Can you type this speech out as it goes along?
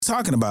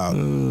talking about?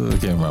 I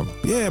can't remember.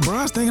 Yeah, bro.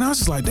 I was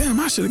just like, damn,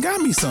 I should have got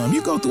me some.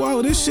 You go through all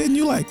of this shit and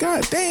you like,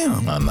 God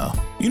damn. I know.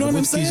 You know what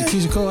I'm saying?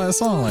 Keisha Cole had a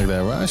song like that,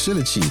 right? I should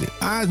have cheated.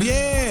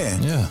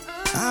 Yeah.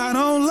 I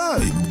don't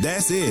love it.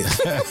 That's it.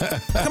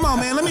 Come on,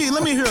 man.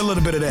 Let me hear a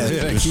little bit of that.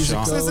 Yeah,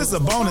 Since this is a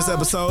bonus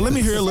episode, let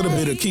me hear a little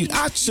bit of Keisha.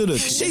 I should have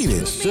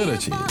cheated.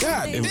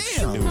 God damn.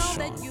 It was Sean.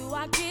 That you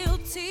are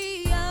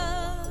guilty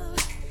of,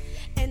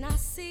 and I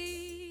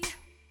see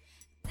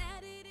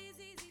that it is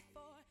easy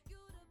for you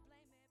to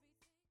blame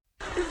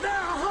everything. Is there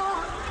a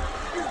heart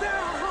in the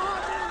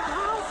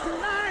house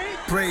tonight?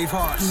 Brave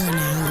hearts. You are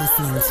now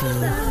listening to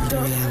The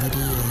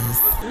Reality Is.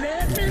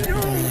 Let me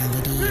know. The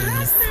Reality Is.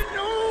 Let me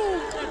know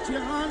that you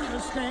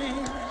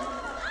understand.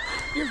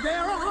 Is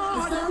there a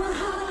heart in the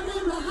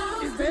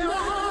house? Is there a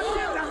heart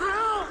in the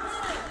house?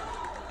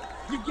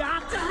 You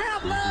got to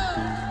have love.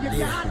 You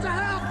got to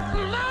have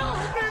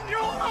love in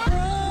your heart.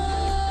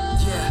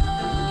 Yeah.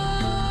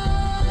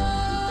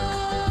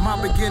 My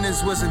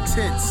beginnings was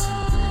intense.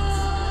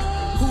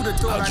 Who'd have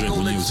thought I'll I'd drink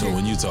go when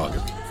legit? you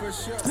talking.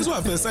 That's what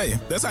I feel to say.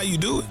 That's how you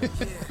do it.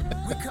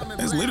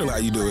 That's literally how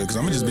you do it. Because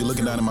I'm going to just be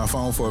looking down at my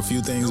phone for a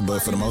few things,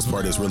 but for the most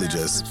part, it's really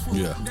just,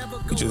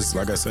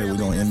 like I said, we're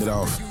going to end it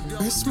off.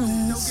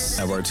 Christmas.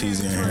 Have our teas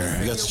in here.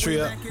 You got your tree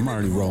up? I'm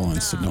already rolling,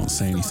 so don't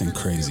say anything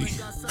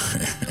crazy.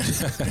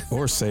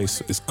 Or say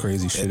it's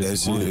crazy shit.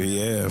 That's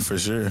yeah, for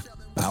sure.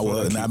 I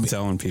would not be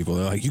telling people.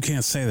 They're like, you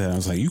can't say that. I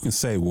was like, you can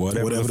say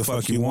whatever the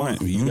fuck you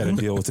want. You got to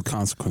deal with the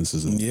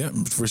consequences of it. Yeah,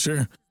 for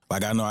sure.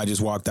 Like, I know I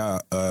just walked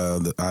out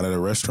of the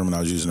restroom and I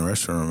was using the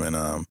restroom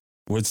and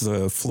was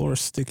the floor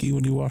sticky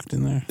when you walked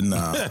in there?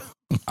 Nah.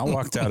 I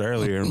walked out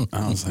earlier and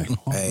I was like,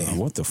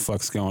 what the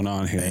fuck's going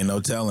on here? Ain't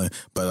no telling.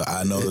 But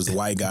I know there's a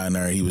white guy in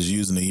there. He was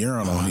using the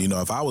urinal. You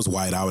know, if I was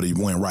white, I would have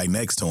went right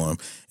next to him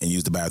and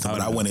used the bathroom.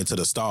 But I went into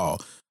the stall.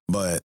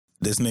 But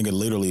this nigga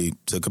literally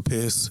took a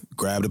piss,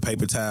 grabbed the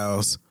paper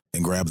towels,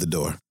 and grabbed the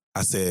door.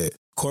 I said,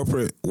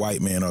 corporate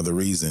white men are the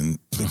reason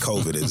the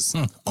COVID is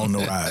on the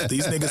rise.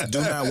 These niggas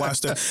do not wash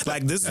their...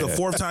 Like, this is the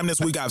fourth time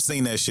this week I've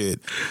seen that shit.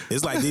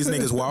 It's like these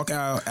niggas walk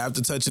out after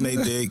touching their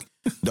dick,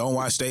 don't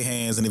wash their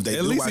hands, and if they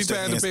do wash their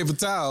hands... At least he found the paper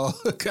towel.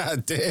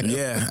 God damn.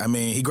 Yeah, I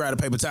mean, he grabbed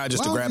a paper towel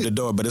just to grab the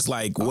door, but it's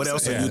like, what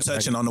else are you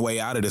touching on the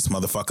way out of this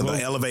motherfucker?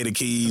 The elevator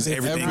keys,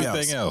 everything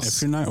else.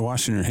 If you're not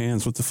washing your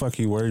hands, what the fuck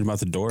are you worried about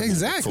the door?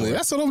 Exactly.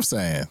 That's what I'm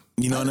saying.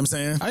 You know what I'm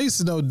saying? I used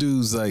to know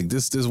dudes like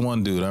this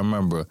one dude, I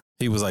remember,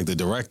 he was like the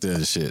director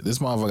and shit. This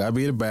motherfucker, I'd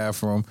be in the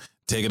bathroom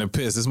taking a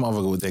piss. This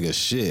motherfucker would take a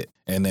shit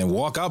and then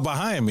walk out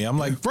behind me. I'm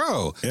like,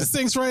 bro, this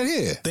thing's right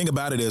here. Thing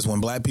about it is when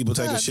black people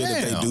take a shit,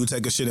 if they do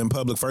take a shit in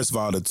public, first of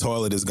all, the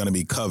toilet is going to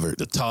be covered.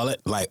 The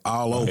toilet? Like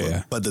all over.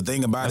 Yeah. But the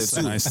thing about That's it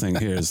too. the nice thing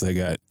here is they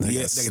got the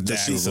sheets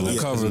of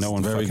sheets covers. No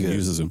one fucking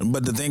uses them.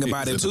 But the thing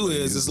about it too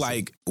is it's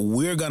like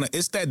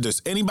it's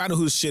that anybody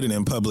who's shitting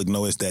in public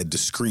know it's that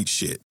discreet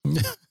shit.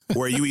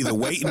 Where you either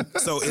waiting.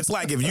 So it's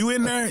like if you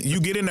in there, you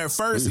get in there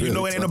first, you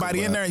know ain't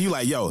nobody in there, and you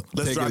like, yo,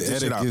 let's drop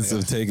this shit out.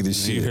 Of taking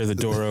this shit. You hear the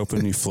door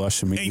open, you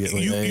flush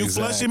immediately. You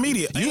flush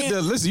immediately.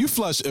 You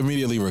flush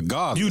immediately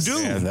regardless. You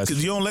do,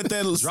 because you don't let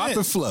that drop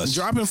and flush.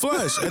 Drop and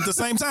flush at the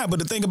same time. But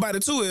the thing about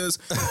it too is,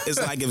 it's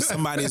like if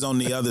somebody's on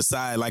the other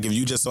side, like if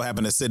you just so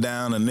happen to sit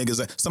down and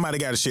somebody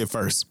got to shit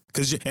first.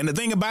 And the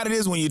thing about it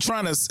is when you're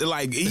trying to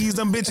like ease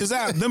them bitches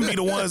out, them be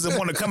the ones that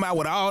want to come out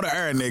with all the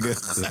air, nigga.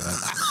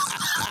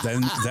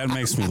 That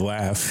makes me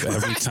laugh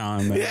every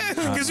time. Yeah,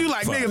 because you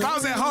like, nigga, if I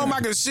was at home,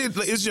 I could shit.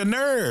 It's your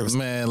nerves.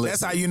 Man, listen,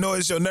 that's how you know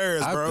it's your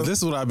nerves, bro. This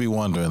is what I be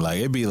wondering. Like,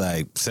 it'd be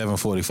like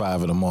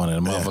 7:45 in the morning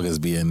and motherfuckers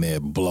be in there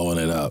blowing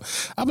it up.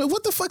 I mean,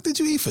 what the fuck did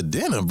you eat for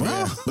dinner, bro?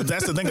 Yeah. But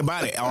that's the thing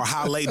about it. Or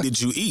how late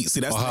did you eat? See,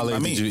 that's how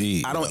late did you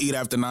eat? I don't eat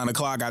after 9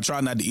 o'clock. I try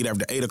not to eat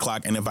after 8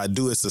 o'clock. And if I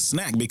do, it's a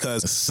snack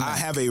because I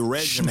have a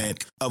regimen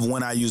of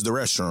when I use the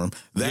restroom.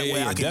 That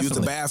way I can use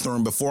the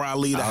bathroom before I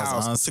leave the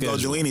house to go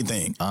do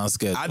anything. On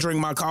schedule. I drink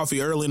my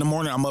coffee early in the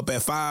morning. I'm up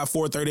at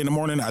 4:30 in the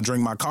morning. I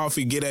drink my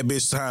coffee, get that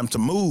bitch time to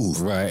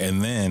move. Right,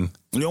 and then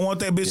you don't want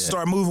that bitch to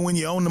start moving when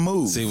you're on the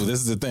move. See, well, this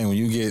is the thing. When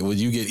you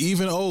get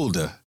even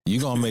older, you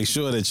gonna make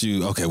sure that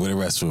where the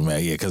restroom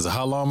at? Yeah, because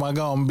how long am I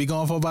going? I'm gonna be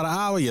going for about an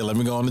hour. Yeah, let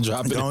me go on and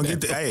drop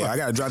it. Hey, I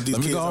gotta drop these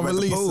let kids me go off and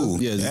at the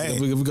pool. Yeah, let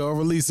me go and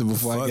release it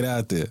before I get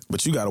out there.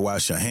 But you gotta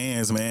wash your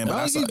hands, man.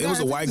 But it was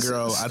a white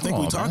girl. I think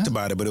we talked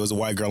about it, but it was a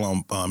white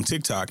girl on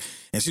TikTok,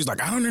 and she's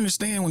like, I don't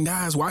understand when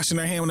guys washing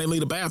their hand when they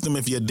leave the bathroom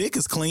if your dick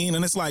is clean,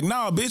 and it's like,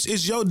 no, bitch,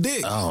 it's your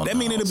dick. That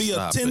means it'll be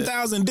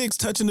 10,000 dicks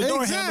touching the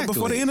door handle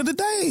before the end of the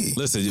day.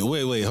 Listen,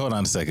 wait, hold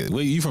on a second.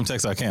 You from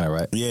Texarkana,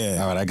 right? Yeah.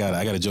 All right, I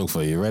got a joke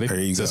for you. Ready? Here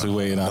you Since go. we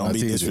waiting on Don't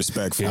be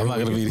disrespectful. I'm not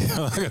gonna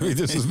be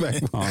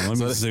disrespectful. Let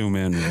me zoom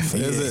in real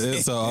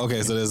fast.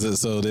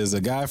 So there's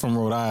a guy from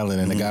Rhode Island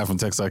and a guy from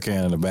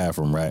Texarkana in the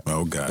bathroom, right?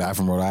 Oh God. Guy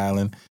from Rhode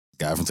Island,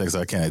 guy from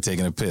Texarkana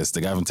taking a piss.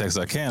 The guy from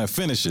Texarkana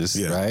finishes,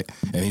 right?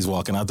 And he's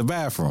walking out the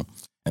bathroom.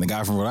 And the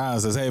guy from Rhode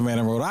Island says, hey man,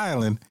 in Rhode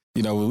Island,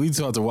 you know, we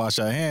taught to wash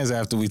our hands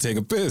after we take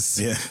a piss.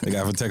 Yeah. The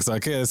guy from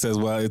Texarkana says,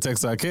 well, in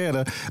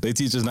Texarkana, they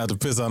teach us not to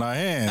piss on our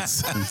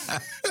hands.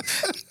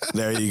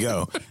 There you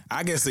go.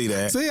 I can see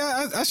that. See,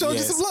 I showed you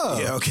some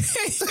love. Yeah, okay.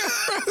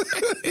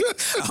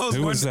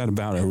 Who was that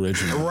about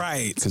originally?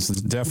 Right. Because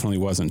it definitely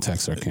wasn't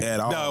Texarkana. At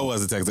all. No, it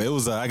wasn't Texas. It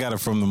was I got it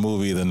from the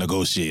movie The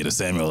Negotiator,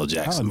 Samuel L.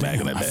 Jackson back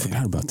in the I day.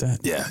 forgot about that.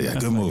 Yeah,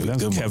 That's good movie. That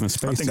was Good Kevin movie.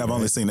 Spacey. I think I've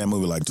only seen that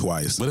movie like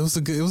twice. But it was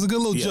a good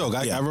little Yeah, joke.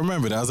 yeah. I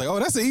remembered it. I was like, oh,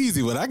 that's an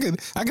easy one. I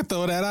could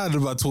throw that out in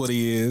about 20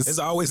 years. It's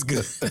always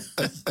good.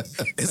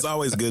 It's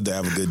always good to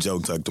have a good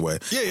joke tucked away.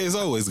 Yeah, it's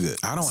always good.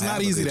 It's not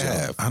a easy good to joke.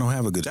 have. I don't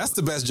have a good. That's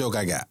the best joke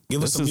I got.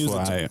 Give us This some is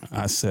music. why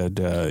I said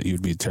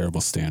you'd be a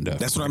terrible stand-up.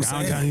 That's what I'm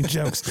I don't saying. got any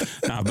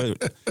jokes. Nah,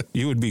 but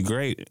you would be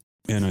great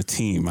in a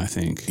team, I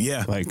think.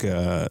 Yeah. Like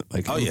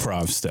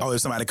improv stuff. Oh,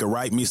 if somebody could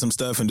write me some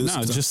stuff and do No,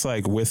 some stuff. just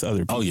like with other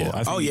people. Oh, yeah.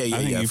 I think, yeah, I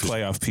think yeah, you for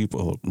play off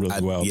people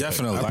really well.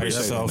 definitely. By I appreciate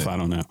yourself, it. I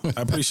don't know.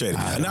 I appreciate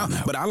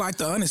it. But I like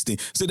the honesty.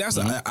 See, that's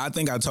I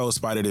think I told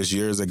Spider this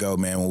years ago,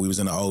 man, when we was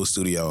in the old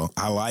studio.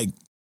 I like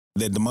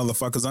that the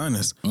motherfucker's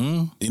honest.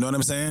 You know what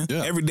I'm saying?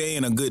 Yeah. Every day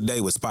ain't a good day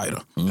with Spider.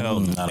 And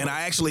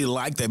I actually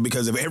like that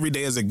because if every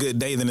day is a good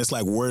day, then it's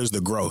like, where's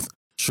the growth?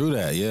 True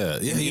that, yeah.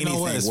 Yeah, you know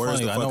what? anything, It's where's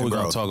funny. the I know fucking we're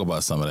going growth? to talk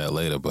about some of that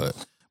later, but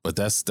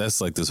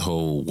that's like this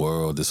whole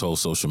world, this whole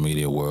social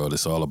media world.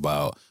 It's all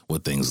about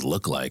what things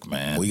look like,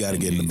 man. We got to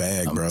get in the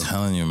bag, I'm bro.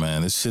 telling you,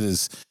 man, this shit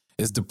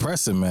it's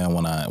depressing, man,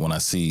 when I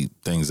see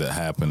things that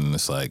happen and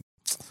it's like,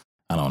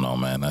 I don't know,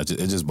 man. It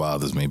just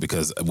bothers me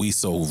because we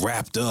so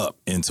wrapped up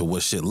into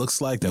what shit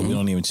looks like that we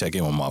don't even check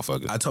in with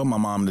motherfuckers. I told my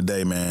mom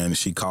today, man,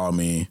 she called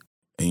me,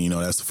 and you know,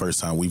 that's the first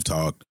time we've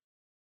talked,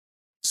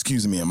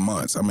 in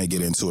months. I may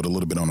get into it a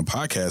little bit on the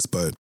podcast,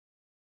 but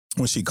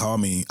when she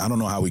called me, I don't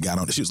know how we got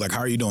on. She was like, how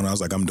are you doing? I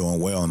was like, I'm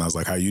doing well. And I was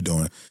like, how are you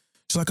doing?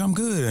 She's like, I'm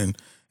good.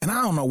 And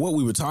I don't know what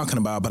we were talking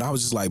about, but I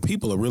was just like,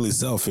 people are really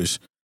selfish.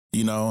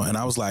 You know, and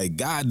I was like,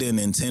 God didn't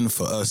intend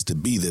for us to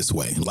be this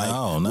way. Like,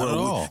 No, not at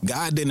all.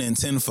 God didn't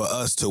intend for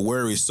us to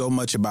worry so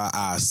much about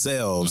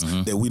ourselves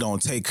that we don't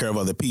take care of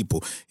other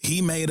people.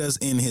 He made us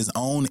in his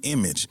own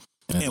image.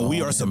 And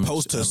we are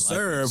supposed to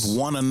serve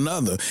one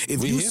another.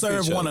 If you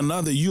serve one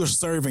another, you're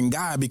serving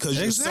God because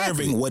you're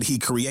serving what he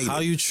created. How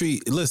you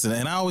listen,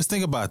 and I always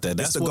think about that.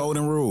 That's the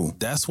golden rule.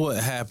 That's what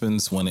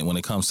happens when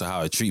it comes to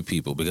how I treat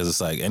people, because it's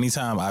like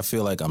anytime I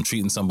feel like I'm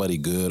treating somebody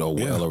good or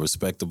well or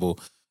respectable,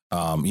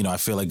 you know, I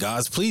feel like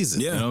God's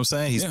pleasing. Yeah. You know what I'm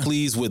saying? He's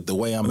pleased with the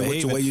way I'm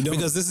behaving. the way you're doing.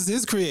 Because this is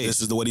his creation.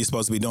 This is what he's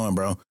supposed to be doing,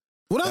 bro.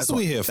 What else are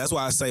we here for? That's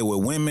why I say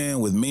with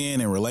women, with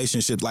men, in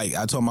relationships. Like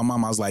I told my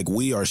mom, I was like,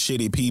 we are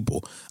shitty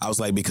people. I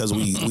was like, because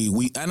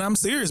we and I'm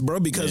serious,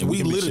 bro. Because we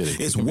can be literally, shitty.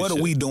 it's We can be what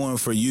are we doing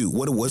for you?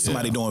 What's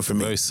somebody doing for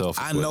me? Very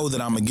selfish. I know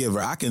that I'm a giver.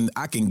 I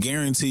can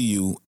guarantee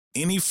you.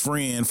 Any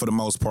friend, for the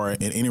most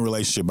part, in any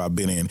relationship I've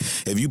been in,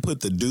 if you put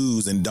the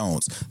do's and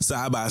don'ts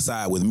side by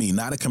side with me,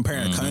 not a compare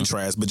and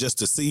contrast, but just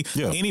to see,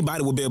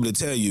 anybody will be able to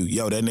tell you,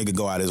 yo, that nigga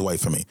go out his way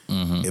for me.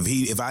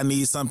 If I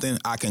need something,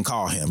 I can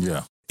call him.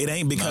 Yeah. It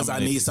ain't because I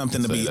need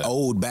something to be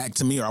owed back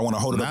to me or I want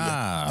to hold it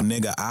up.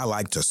 Nigga, I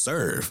like to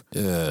serve.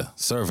 Yeah,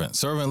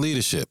 servant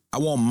leadership. I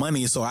want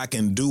money so I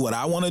can do what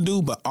I want to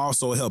do, but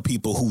also help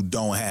people who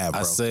don't have,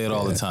 bro. I say it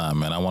all the time,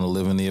 man. I want to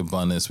live in the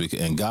abundance,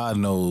 and God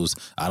knows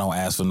I don't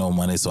ask for no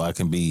money so I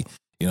can be,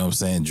 you know what I'm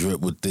saying, drip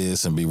with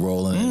this and be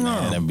rolling in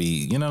that and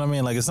be, you know what I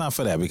mean? Like, it's not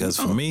for that, because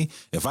for me,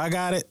 if I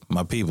got it,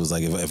 my people's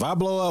like, if I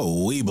blow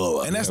up, we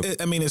blow up. And that's,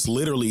 I mean, it's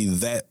literally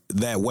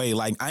that way.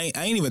 Like, I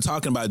ain't even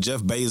talking about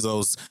Jeff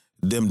Bezos,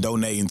 them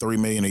donating $3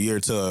 million a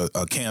year to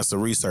a cancer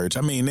research.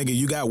 I mean, nigga,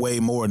 you got way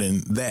more than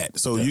that.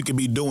 So you could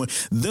be doing,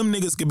 them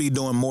niggas could be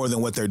doing more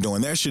than what they're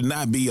doing. There should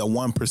not be a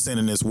 1%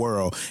 in this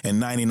world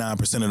and 99%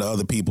 of the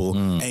other people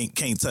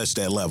can't touch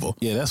that level.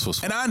 Yeah, that's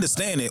what's. And I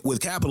understand it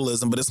with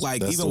capitalism, but it's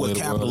like, even with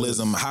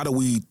capitalism, how do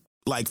we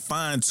like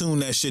fine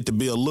tune that shit to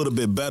be a little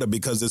bit better,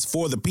 because it's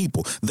for the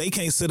people. They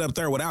can't sit up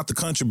there without the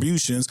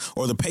contributions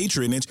or the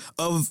patronage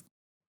of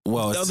the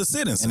other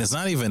citizens. And it's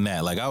not even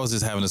that. Like, I was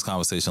just having this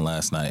conversation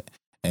last night.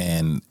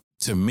 And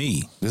to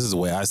me, this is the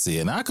way I see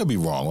it. And I could be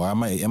wrong, or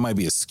it might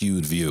be a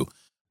skewed view.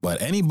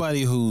 But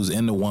anybody who's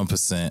in the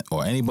 1%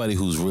 or anybody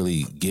who's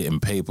really getting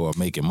paper or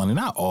making money,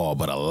 not all,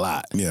 but a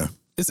lot,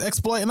 it's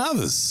exploiting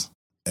others.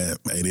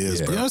 It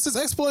is, bro. You know, it's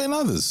just exploiting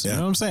others. You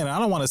know what I'm saying? I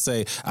don't want to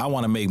say I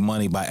want to make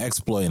money by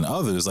exploiting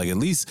others. Like, at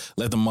least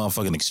let the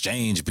motherfucking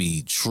exchange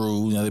be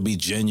true, you know, to be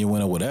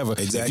genuine or whatever.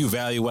 Exactly. If you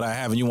value what I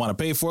have and you want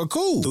to pay for it,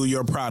 cool. Through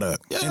your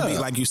product. Yeah. And be,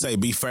 like you say,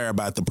 be fair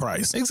about the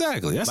price.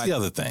 Exactly. That's like, the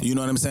other thing. You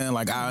know what I'm saying?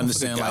 Like, I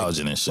understand,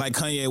 like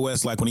Kanye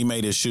West, like when he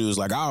made his shoes,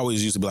 like I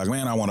always used to be like,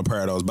 man, I want a pair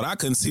of those. But I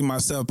couldn't see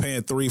myself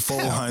paying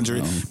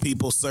 $300-$400.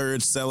 People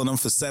surge selling them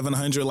for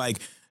 $700. Like,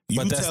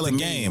 but that's the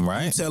game,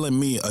 right? You telling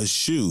me a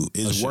shoe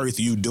is worth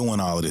you doing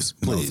all of this?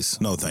 Please,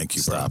 no, thank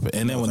you. Stop bro. it.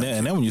 And then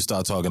when you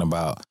start talking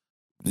about,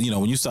 you know,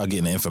 when you start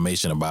getting the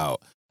information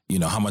about, you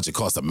know, how much it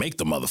costs to make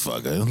the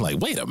motherfucker, like,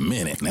 wait a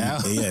minute now.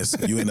 Yes,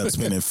 you end up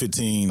spending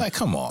 15, like,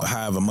 come on,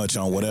 however much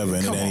on whatever,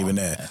 and it ain't even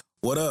that.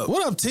 What up?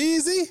 What up,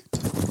 Teasy?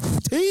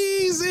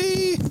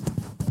 Teasy.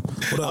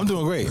 What up? I'm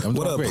doing great. I'm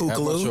doing great.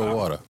 How about your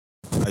water?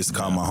 I used to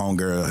call my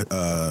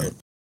homegirl.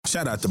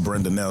 Shout out to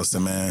Brenda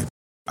Nelson, man.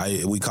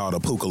 We called her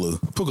Pookaloo.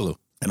 Pookaloo.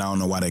 And I don't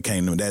know why that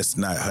came to me. That's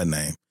not her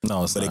name.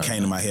 No, it's but not. It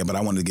came to my head. But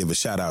I wanted to give a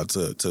shout out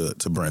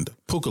to Brenda.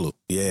 Pookaloo.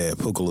 Yeah,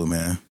 Pookaloo,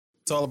 man.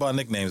 It's all about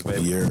nicknames,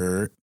 baby. You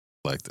heard.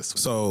 Like this.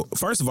 So,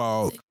 first of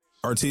all,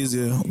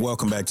 Artesia,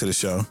 welcome back to the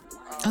show.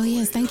 Oh,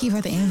 yes. Thank you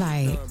for the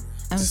invite.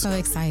 I'm so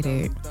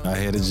excited. I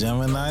hear the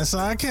Gemini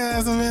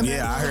sarcasm in there.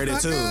 Yeah, I heard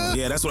it too.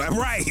 Yeah, that's what I'm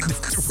right.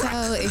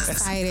 So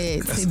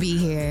excited to be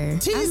here.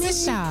 I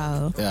miss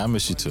y'all. Yeah, I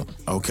miss you too.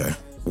 Okay.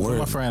 Where's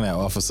my friend at?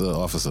 Officer.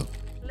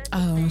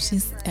 Oh,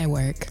 she's at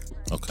work.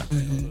 Okay.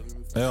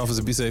 Hey,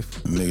 officer, be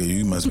safe. Nigga,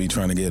 you must be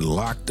trying to get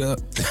locked up.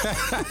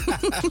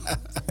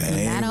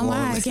 Not on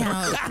my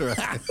account.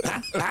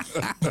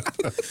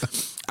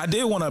 I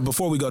did want to,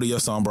 before we go to your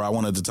song, bro, I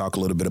wanted to talk a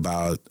little bit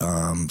about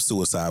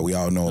suicide. We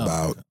all know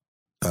about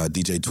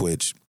DJ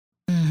Twitch.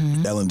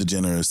 Ellen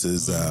DeGeneres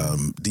is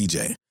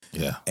DJ.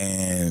 Yeah.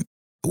 And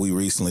we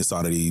recently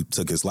saw that he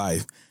took his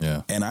life.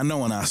 Yeah. And I know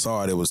when I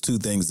saw it, there was two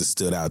things that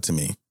stood out to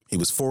me. He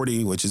was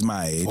 40, which is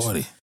my age.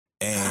 40.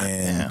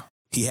 And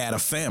he had a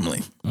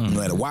family. He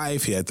had a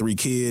wife, he had 3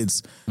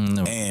 kids,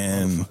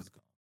 and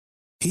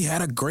he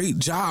had a great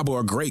job or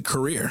a great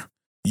career.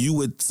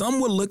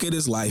 Some would look at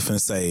his life and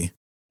say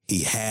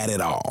he had it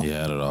all. He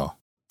had it all.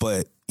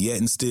 But yet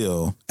and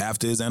still,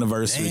 after his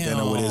anniversary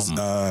dinner with his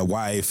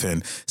wife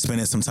and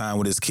spending some time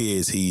with his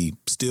kids, he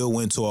still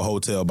went to a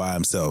hotel by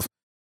himself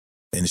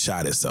and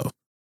shot himself.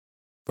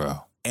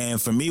 Bro. And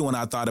for me, when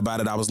I thought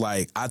about it,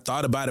 I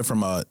thought about it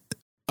from a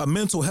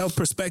mental health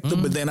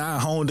perspective, but then I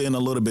honed in a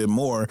little bit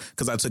more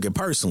because I took it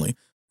personally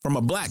from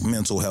a black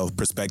mental health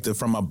perspective,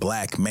 from a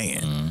black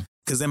man.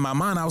 Because in my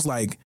mind, I was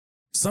like,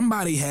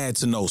 somebody had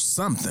to know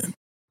something.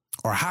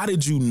 Or how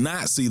did you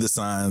not see the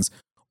signs?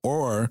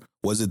 Or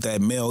was it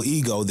that male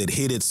ego that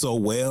hid it so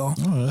well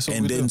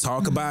and didn't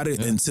talk about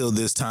it until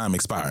this time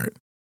expired?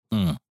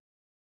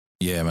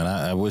 Yeah, man,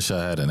 I wish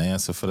I had an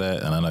answer for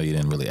that. And I know you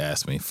didn't really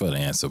ask me for the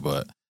answer,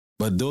 but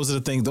those are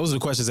the things, those are the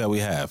questions that we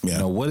have. Yeah. You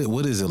know,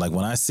 what is it like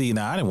when I see,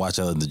 now I didn't watch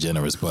Ellen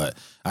DeGeneres, but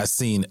I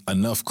seen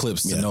enough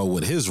clips to know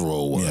what his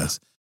role was.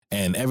 Yeah.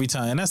 And every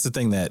time, and that's the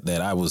thing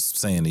that I was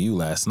saying to you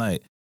last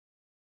night.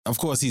 Of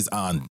course, he's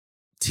on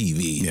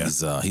TV.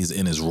 Yeah. He's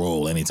in his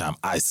role anytime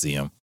I see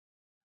him.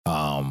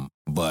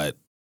 But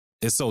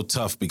it's so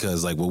tough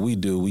because like what we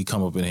do, we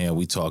come up in here and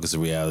we talk as the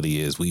reality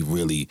is we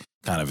really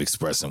kind of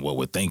expressing what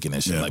we're thinking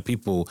and shit. Yeah. Like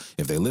people,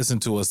 if they listen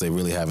to us, they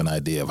really have an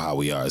idea of how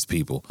we are as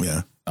people.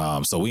 Yeah.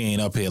 So we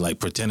ain't up here like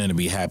pretending to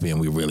be happy and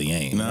we really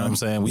ain't. You know what I'm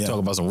saying? We talk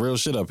about some real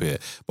shit up here.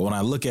 But when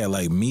I look at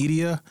like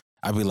media,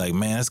 I be like,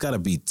 man, it's got to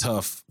be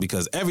tough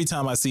because every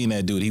time I seen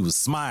that dude, he was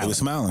smiling. He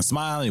was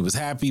smiling. He was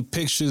happy.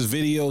 Pictures,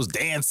 videos,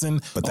 dancing.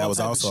 But that was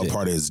also a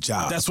part of his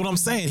job. That's what I'm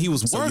saying. He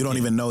was working. So you don't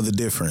even know the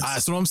difference.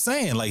 That's what I'm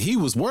saying. Like he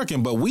was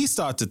working, but we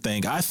start to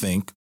think, I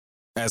think,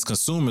 as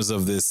consumers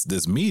of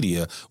this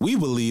media, we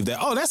believe that,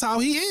 oh, that's how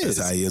he is.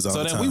 That's how he is all the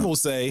time. So then we will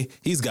say,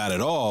 he's got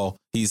it all.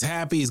 He's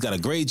happy. He's got a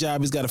great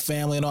job. He's got a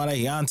family and all that.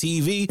 He on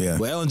TV. Yeah.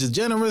 Well, Ellen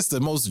DeGeneres, the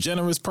most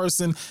generous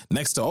person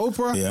next to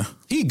Oprah. Yeah.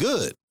 He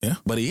good. Yeah.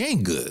 But he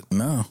ain't good.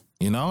 No.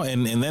 You know,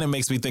 and then it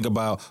makes me think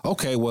about,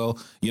 okay, well,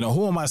 you know,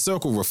 who in my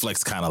circle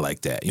reflects kind of like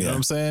that? You know what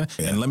I'm saying?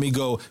 Yeah. And let me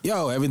go,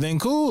 yo, everything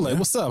cool? Like,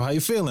 what's up? How you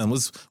feeling?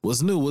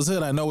 What's new? What's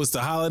it? I know it's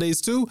the holidays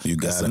too.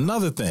 That's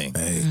another thing.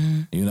 Hey.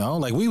 You know,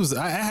 like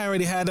I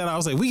already had that. I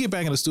was like, we get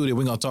back in the studio,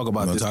 we're going to talk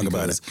about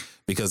this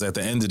because at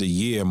the end of the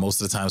year,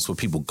 most of the time it's what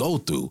people go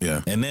through.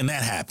 Yeah. And then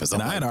that happens.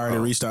 And I had already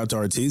reached out to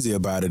Artesia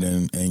about it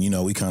and you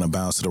know, we kind of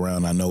bounced it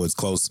around. I know it's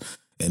close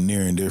and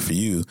near and dear for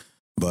you.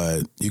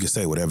 But you can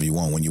say whatever you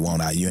want when you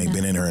want. You ain't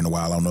been in here in a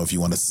while. I don't know if you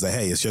want us to say,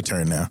 hey, it's your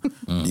turn now.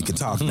 You can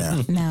talk now.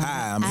 No,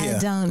 Hi, I'm here. I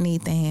don't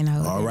need the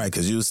handover. All right,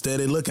 because you was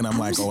steady looking. I'm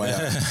like, oh,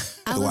 yeah.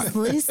 I was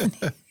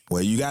listening.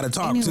 Well, you got to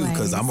talk too,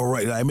 because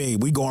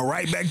we going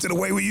right back to the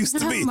way we used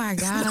to be. Oh my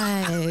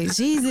God.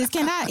 Jesus,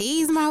 can I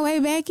ease my way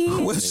back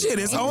in? Well, shit,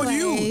 it's on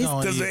you.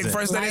 Because the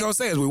first thing they're going to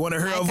say is we want to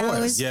hear her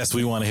voice. Yes,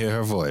 we want to hear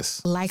her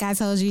voice. Like I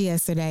told you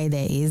yesterday,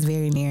 that is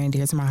very near and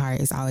dear to my heart.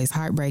 It's always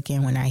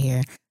heartbreaking when I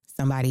hear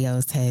somebody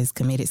else has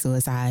committed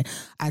suicide.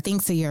 I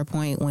think to your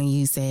point when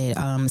you said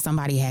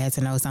somebody had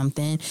to know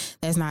something,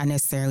 that's not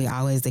necessarily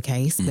always the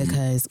case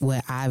because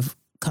what I've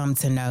come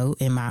to know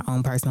in my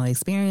own personal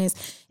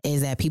experience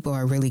is that people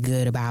are really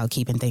good about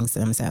keeping things to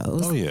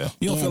themselves. Oh, yeah.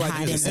 You don't feel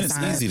like it's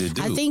easy to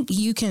do. I think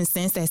you can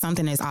sense that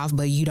something is off,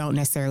 but you don't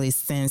necessarily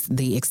sense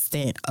the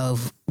extent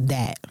of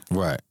that.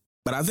 Right.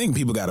 But I think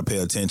people got to pay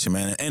attention,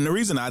 man. And the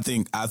reason I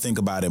think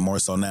about it more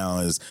so now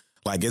is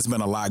like it's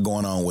been a lot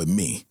going on with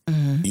me.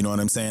 You know what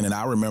I'm saying? And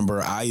I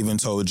remember I even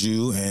told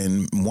you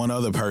and one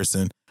other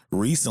person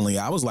recently,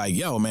 I was like,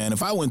 yo, man,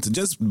 if I went to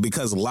just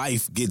because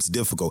life gets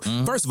difficult.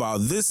 First of all,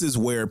 this is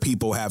where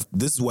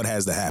this is what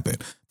has to happen.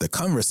 The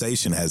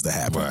conversation has to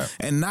happen. Right.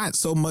 And not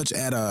so much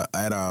at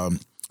a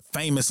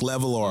famous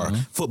level or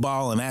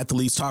football and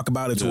athletes talk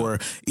about it to where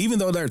even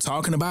though they're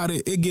talking about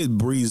it, it gets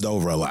breezed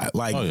over a lot.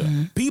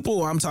 Like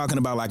people I'm talking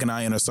about like in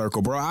our inner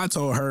circle, bro, I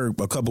told her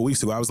a couple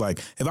weeks ago, I was like,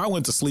 if I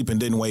went to sleep and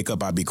didn't wake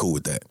up, I'd be cool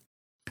with that.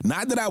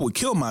 not that I would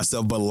kill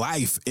myself, but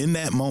life in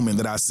that moment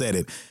that I said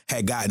it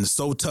had gotten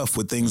so tough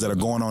with things that are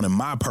going on in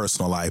my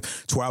personal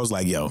life to where I was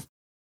like, yo,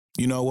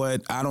 you know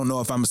what? I don't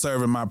know if I'm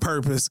serving my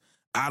purpose.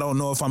 I don't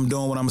know if I'm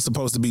doing what I'm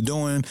supposed to be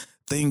doing.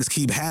 Things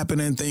keep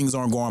happening. Things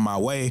aren't going my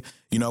way.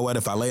 You know what?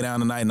 If I lay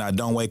down tonight and I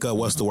don't wake up,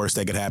 what's the worst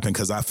that could happen?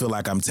 Because I feel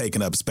like I'm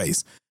taking up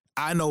space.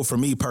 I know for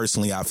me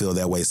personally, I feel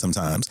that way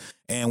sometimes.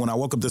 And when I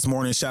woke up this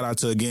morning, shout out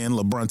to, again,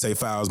 LeBronte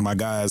Fowles, my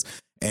guys.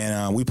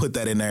 And we put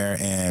that in there.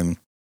 And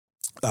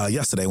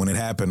yesterday when it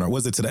happened, or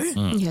was it today?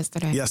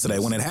 Yesterday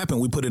when it happened,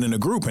 we put it in a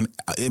group, and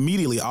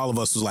immediately all of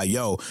us was like,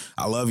 yo,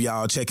 I love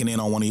y'all checking in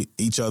on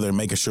each other and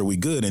making sure we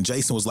good. And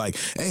Jason was like,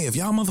 hey, if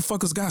y'all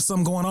motherfuckers got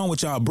something going on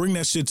with y'all, bring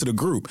that shit to the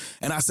group.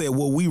 And I said,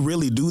 will we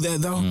really do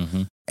that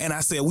though? And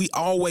I said, we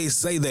always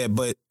say that,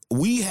 but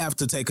we have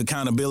to take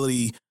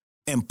accountability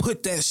and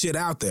put that shit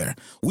out there.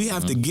 We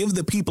have to give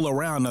the people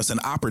around us an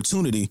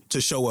opportunity to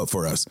show up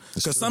for us.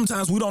 Because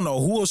sometimes we don't know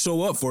who will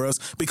show up for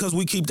us because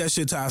we keep that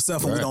shit to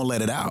ourselves and we don't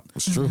let it out.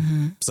 It's true.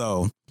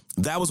 So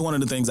that was one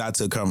of the things I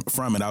took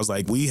from it. I was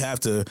like, we have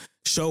to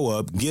show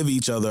up, give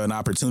each other an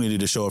opportunity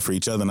to show up for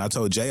each other. And I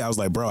told Jay, I was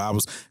like, bro, I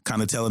was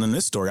kind of telling him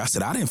this story. I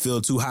said, I didn't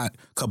feel too hot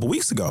a couple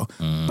weeks ago,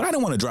 but I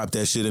didn't want to drop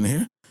that shit in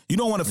here. You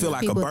don't want to feel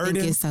like People a burden.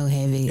 think it's so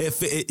heavy.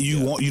 If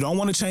you don't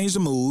want to change the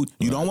mood,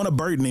 you don't want to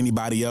burden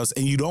anybody else,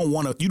 and you don't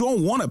want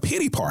a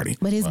pity party.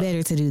 But it's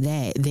better to do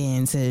that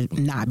than to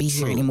not be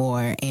here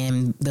anymore,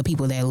 and the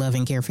people that love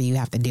and care for you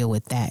have to deal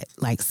with that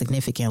like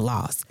significant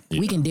loss.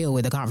 We can deal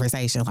with the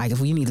conversation. Like if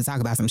we need to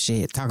talk about some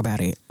shit, talk about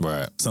it.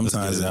 Right.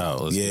 Sometimes,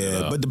 Let's get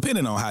it out. but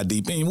depending on how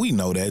deep, and we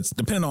know that,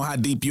 depending on how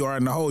deep you are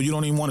in the hole, you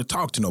don't even want to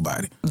talk to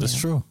nobody. That's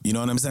true. You know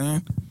what I'm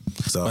saying?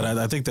 So, But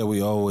I think that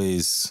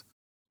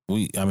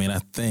I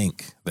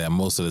think that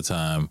most of the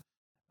time,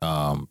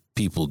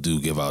 people do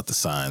give out the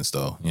signs,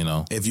 though. You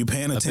know, if you're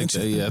paying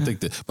attention, I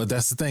think that. But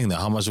that's the thing, though.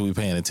 How much are we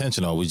paying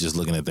attention, or are we just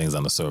looking at things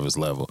on the surface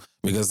level?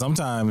 Because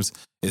sometimes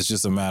it's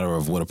just a matter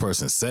of what a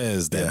person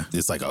says that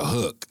it's like a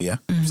hook. Yeah.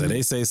 So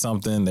they say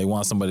something, they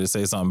want somebody to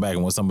say something back,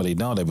 and when somebody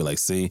don't, they be like,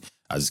 "See,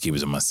 I just keep it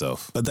to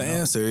myself." But the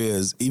answer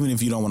is, even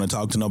if you don't want to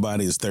talk to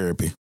nobody, it's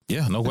therapy.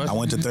 Yeah, no question. I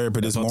went to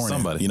therapy this morning.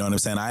 Somebody. You know what I'm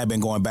saying? I have been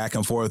going back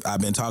and forth. I've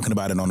been talking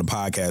about it on the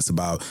podcast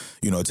about,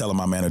 telling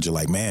my manager,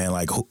 like, man,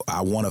 like,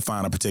 I want to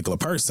find a particular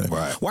person.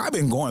 Right. Well, I've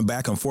been going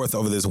back and forth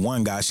over this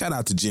one guy. Shout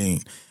out to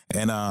Gene.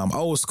 And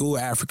old school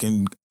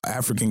African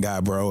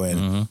guy, bro.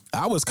 And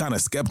I was kind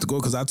of skeptical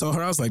because I told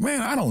her, I was like, man,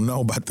 I don't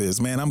know about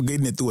this, man. I'm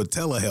getting it through a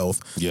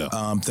telehealth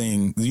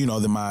thing,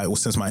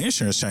 since my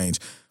insurance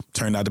changed.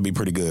 Turned out to be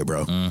pretty good,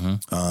 bro.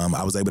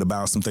 I was able to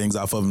bounce some things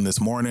off of him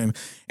this morning,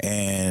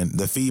 and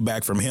the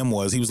feedback from him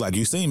was, he was like,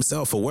 you seem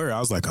self-aware. I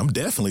was like, I'm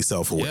definitely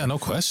self-aware. Yeah, no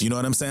question. You know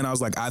what I'm saying? I was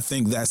like, I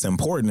think that's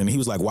important. And he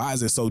was like, why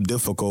is it so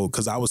difficult?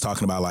 Because I was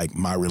talking about like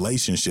my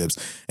relationships,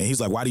 and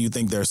he's like, why do you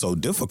think they're so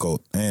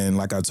difficult? And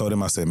like I told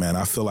him, I said, man,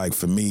 I feel like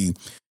for me,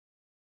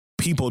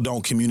 people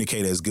don't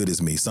communicate as good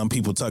as me. Some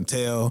people tuck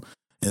tail.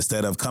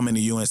 Instead of coming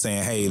to you and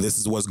saying, hey, this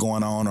is what's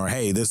going on, or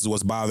hey, this is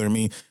what's bothering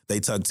me,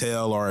 they tuck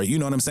tail, or you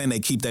know what I'm saying? They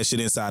keep that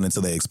shit inside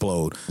until they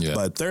explode. Yeah.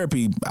 But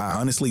therapy,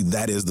 honestly,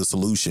 that is the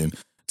solution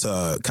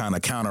to kind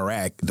of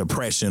counteract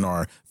depression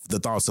or the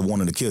thoughts of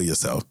wanting to kill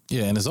yourself.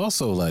 Yeah, and it's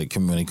also like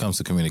when it comes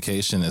to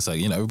communication, it's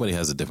like, everybody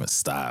has a different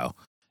style.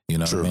 You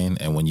know True. what I mean?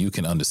 And when you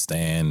can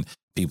understand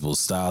people's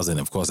styles, and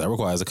of course that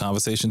requires a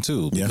conversation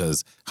too,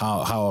 because how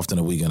often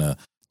are we going to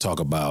talk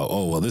about,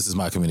 oh, well, this is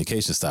my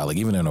communication style, like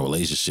even in a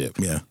relationship.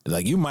 Yeah.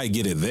 Like you might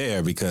get it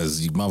there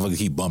because you motherfuckers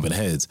keep bumping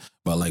heads,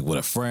 but like with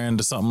a friend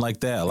or something like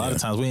that, a lot of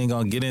times we ain't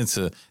gonna get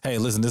into, hey,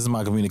 listen, this is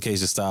my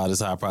communication style, this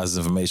is how I process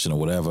information or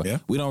whatever. Yeah.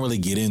 We don't really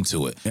get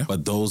into it. Yeah.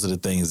 But those are the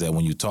things that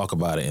when you talk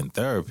about it in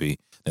therapy,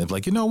 it's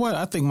like, you know what?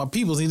 I think my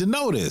peoples need to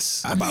know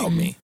this about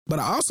me. But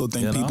I also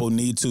think people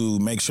need to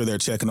make sure they're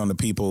checking on the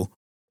people,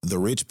 the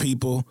rich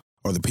people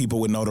or the people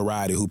with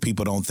notoriety who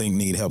people don't think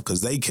need help, because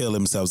they kill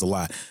themselves a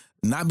lot.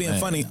 Not being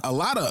funny, a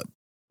lot of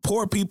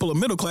poor people or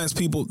middle class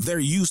people, they're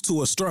used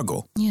to a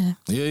struggle. Yeah.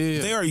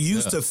 They are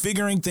used to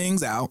figuring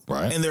things out,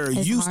 and they're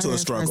used to a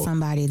struggle. For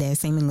somebody that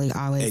seemingly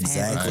always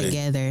has it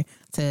together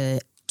to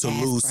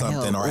lose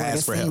something or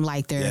ask for help. Seem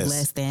like they're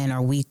less than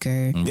or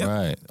weaker.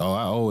 Right. Oh,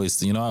 I always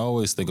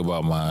think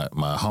about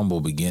my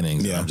humble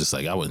beginnings. Yeah. I'm just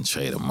like, I wouldn't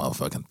trade a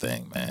motherfucking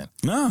thing, man.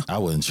 No. I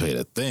wouldn't trade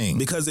a thing.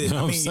 Because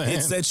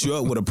it sets you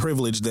up with a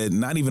privilege that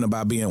not even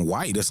about being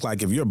white. It's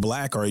like if you're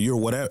black or you're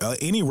whatever,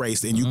 any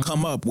race, and you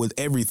come up with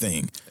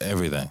everything.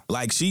 Everything.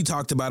 Like she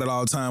talked about it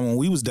all the time when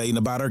we was dating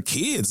about her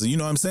kids. You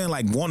know what I'm saying?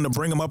 Like wanting to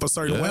bring them up a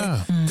certain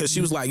way. Because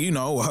she was like,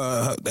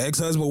 her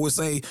ex-husband would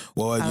say,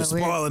 well, you're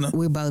spoiling them.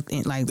 We're both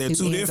in like they're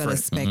two different. Of the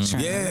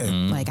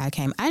spectrum. Like I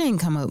didn't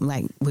come up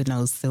like with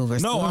no silver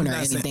spoon or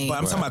anything. Saying, but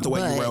I'm talking about the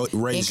way you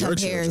raised your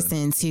children. In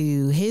comparison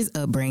to his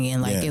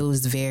upbringing, like it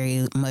was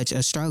very much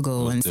a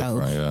struggle, and so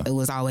it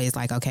was always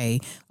like,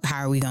 okay, how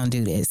are we gonna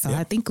do this? So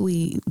I think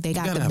they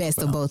got the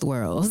best of both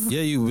worlds.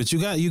 Yeah, but you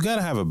got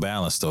to have a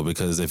balance though,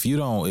 because if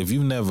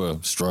you've never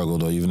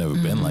struggled or you've never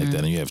been like that,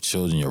 and you have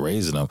children, you're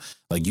raising them.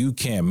 Like you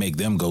can't make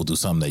them go through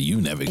something that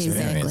you never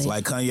experienced. Exactly.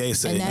 Like Kanye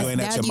said, And you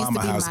ain't at that your used to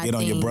mama be house, my get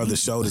on your thing.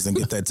 brother's shoulders and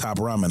get that top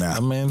ramen out. I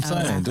mean, I'm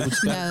saying, do what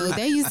you got. No,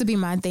 that used to be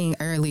my thing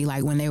early,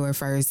 like when they were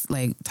first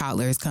like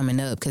toddlers coming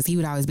up, because he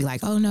would always be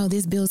like, "Oh no,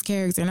 this Bill's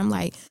character," and I'm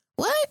like,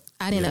 "What?"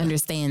 I didn't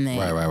understand that.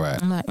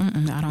 Right. I'm like,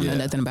 I don't know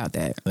nothing about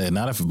that. Yeah,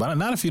 not if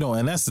you don't.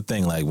 And that's the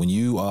thing. Like when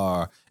you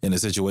are in a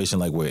situation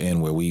like we're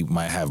in, where we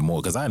might have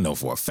more. Because I know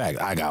for a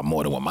fact I got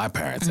more than what my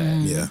parents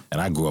had. Yeah.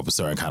 And I grew up a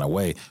certain kind of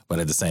way. But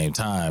at the same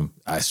time,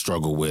 I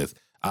struggle with.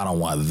 I don't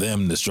want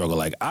them to struggle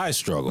like I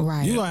struggle.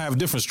 Right. You're gonna have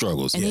different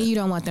struggles. And then you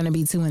don't want them to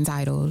be too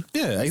entitled.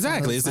 Yeah,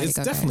 exactly. So It's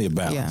like, definitely a okay.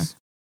 balance.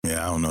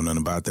 Yeah, I don't know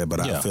nothing about that, but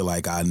I Yeah. feel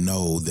like I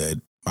know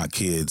that my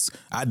kids,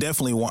 I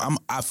definitely want,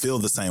 I feel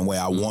the same way.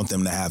 I want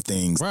them to have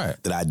things Right.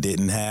 that I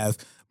didn't have,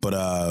 but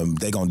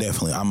they gonna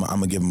definitely, I'm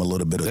gonna give them a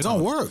little bit of They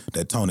gonna work.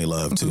 that Tony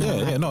love too.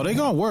 Yeah, no, they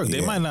gonna work. They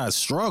Yeah. might not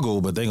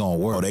struggle, but they gonna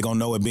work. Oh, they gonna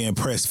know what being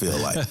pressed feel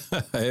like.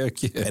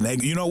 Heck yeah. And they,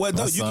 you know what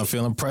though? My son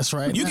feeling pressed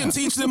right You now. can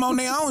teach them on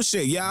their own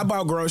shit. Yeah, I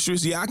bought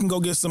groceries. Yeah, I can go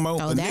get some more. Oh,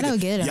 But that'll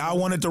get 'em. Y'all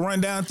wanted to run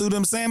down through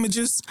them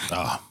sandwiches?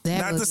 Oh,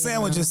 Not the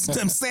sandwiches,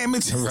 them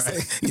sandwiches.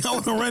 Right. Y'all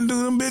want to run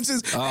through them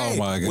bitches? Oh,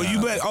 my God. Well,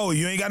 you bet. Oh,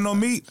 you ain't got no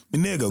meat,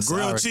 nigga.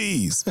 Sorry. Grilled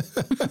cheese.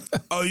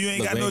 Oh, you ain't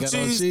Look, got we no ain't got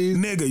no cheese? cheese?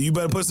 Nigga. You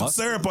better put some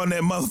Mustard. syrup on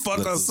that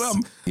motherfucker or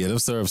something. Yeah, them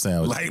syrup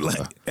sandwiches.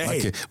 Like,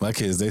 hey. my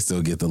kids, they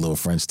still get the little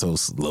French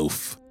toast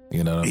loaf.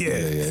 You know what I mean?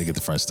 Yeah. They get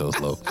the French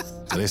toast loaf.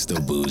 So they still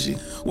bougie.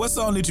 What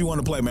song did you want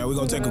to play, man? We're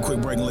gonna take a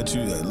quick break and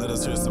let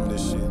us hear some of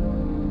this shit.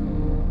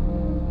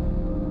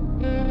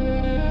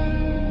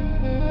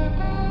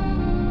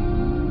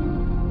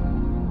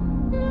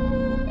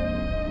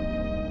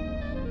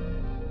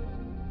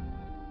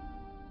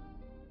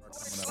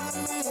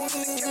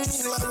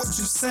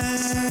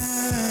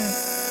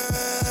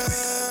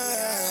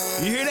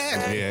 You hear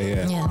that?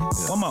 Yeah. Yeah.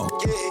 One more.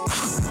 That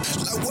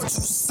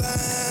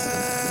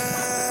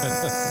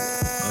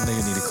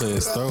nigga need to clear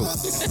his throat.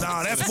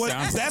 No, that's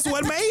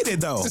what made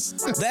it though.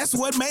 That's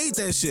what made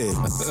that shit.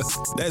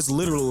 That's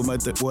literally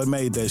what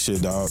made that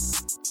shit, dog.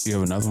 You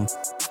have another one?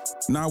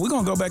 Nah, we're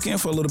gonna go back in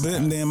for a little bit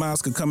and then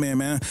Miles could come in,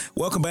 man.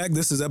 Welcome back.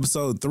 This is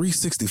episode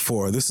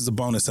 364. This is a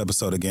bonus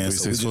episode again.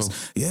 So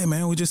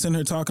we're just in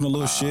here talking a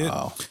little shit.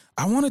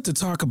 I wanted to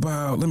talk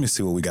about, let me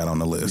see what we got on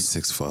the list.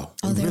 364.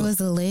 Oh, there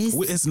was a list.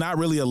 It's not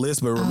really a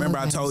list, but remember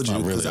I okay. told you,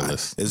 It's not really 'cause a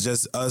list. it's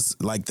just us,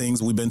 like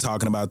things we've been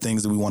talking about,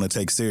 things that we want to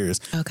take serious.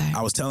 Okay.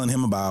 I was telling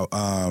him about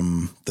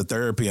the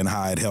therapy and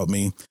how it helped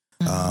me,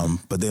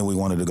 but then we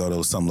wanted to go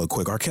to something real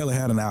quick. R. Kelly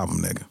had an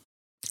album, nigga.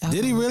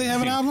 Did he really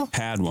have an album?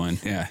 Had one,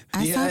 yeah.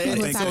 I saw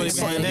people and so talking it's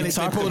about like- it. then We they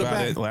talked pulled it about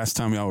back. it last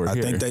time y'all were I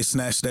here. think they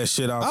snatched that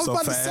shit off I was so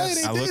about to fast.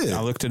 say they did. I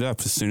looked it up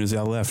as soon as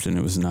y'all left, and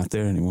it was not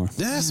there anymore.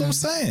 That's what I'm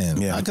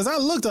saying. Yeah. Because I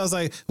looked, I was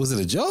like, was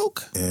it a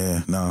joke?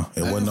 Yeah, no,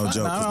 it wasn't no fine.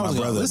 joke. I 'Cause was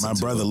gonna listen my to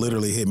brother it.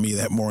 literally hit me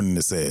that morning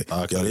and said,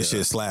 Okay, "Yo, this yeah.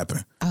 shit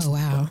slapping." Oh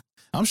wow.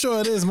 I'm sure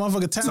it is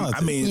motherfucker talented.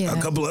 I mean, Yeah.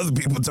 a couple other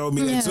people told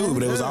me that too,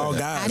 but it was all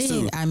guys I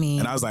didn't- too. I mean-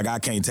 and I was like, I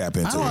can't tap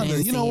into I don't it.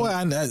 under, you know see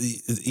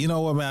what? You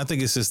know what, man? I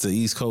think it's just the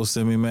East Coast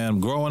in me,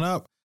 man. Growing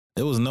up,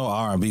 there was no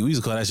R&B. We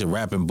used to call that shit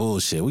rapping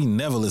bullshit. We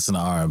never listened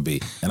to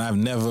R&B, and I've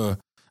never.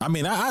 I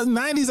mean, I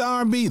 90s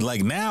R&B.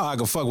 Like now, I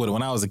could fuck with it.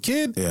 When I was a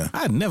kid, Yeah.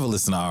 I'd never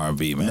listen to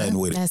R&B, man. Nothing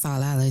with it. That's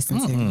all I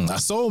listen to. I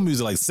soul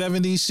music like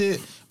 70s shit,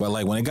 but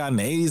like when it got in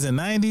the 80s and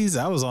 90s,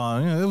 I was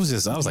on. It was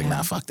just I was like,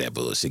 nah, fuck that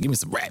bullshit. Give me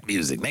some rap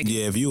music, nigga.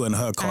 Yeah, if you in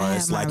her car, I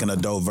it's have like my- an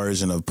adult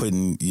version of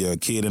putting your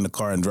kid in the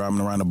car and driving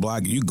around the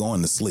block. You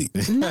going to sleep.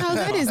 No,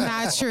 that is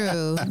not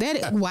true.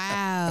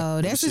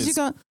 Wow, that's what you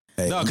gonna.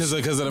 Hey, No, because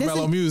of the This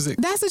mellow is- music.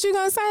 That's what you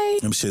gonna say.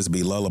 them shits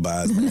be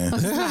lullabies, man.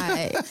 It's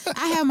not.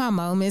 I have my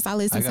moments. I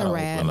listen I to gotta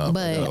rap, open up. I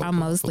but gotta I'm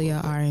mostly an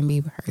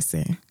R&B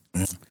person.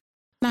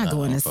 Not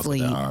going to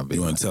sleep.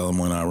 You want to tell them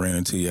when I ran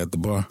into you at the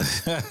bar?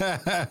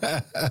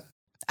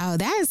 Oh,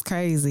 that is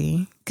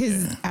crazy.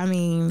 Cause I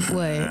mean,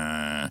 what?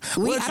 I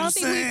don't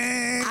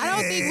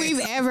think we've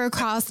ever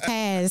crossed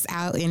paths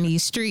out in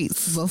these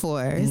streets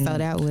before. So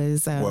that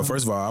was. Well,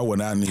 first of all, I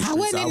wasn't out in these I streets.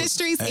 wasn't in the was-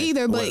 streets hey,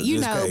 either, but well, you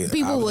just know, okay, I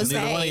people was- would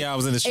Neither say one of y'all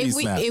was in the streets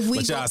now,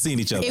 but y'all seen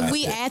each other If out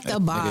we there. at the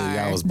bar,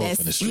 Nigga, y'all was both in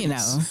the that's, you know,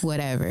 streets.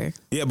 whatever.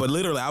 Yeah, but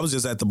literally, I was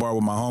just at the bar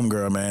with my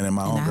homegirl, man, and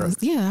my And I homegirl. was-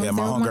 yeah, I was my there with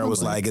my homegirl was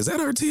homeboy. like, "Is that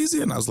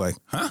Artesia?" And I was like,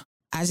 "Huh?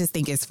 I just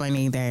think it's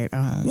funny that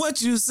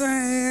What you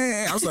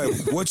saying?" I was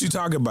like, "What you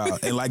talking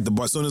about?" And like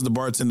as soon as the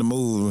bartender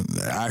moved,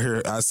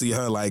 I see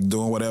her like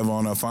doing whatever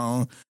on her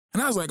phone,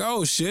 and I was like,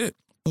 "Oh shit."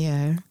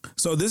 yeah.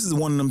 So this is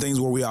one of them things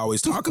where we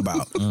always talk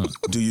about.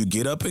 Do you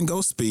get up and go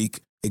speak,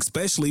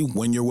 especially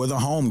when you're with a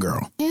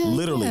homegirl? Yeah,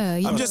 Literally. yeah,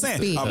 you I'm gotta just saying,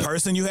 speak. a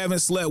person you haven't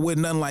slept with,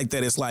 nothing like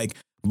that. It's like,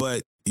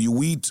 but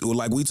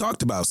like we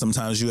talked about,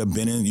 sometimes you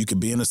could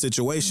be in a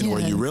situation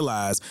where Yeah. you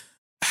realize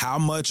how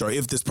much or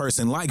if this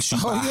person likes you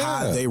by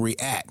how they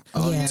react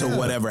Yeah. to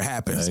whatever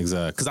happens.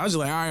 Exactly. Because I was just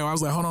like, all right, I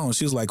was like, hold on.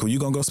 She was like, well, you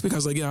gonna go speak? I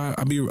was like, yeah,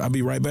 I'll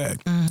be right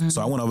back. Mm-hmm.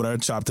 So I went over there,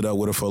 chopped it up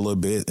with her for a little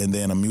bit, and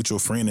then a mutual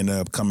friend ended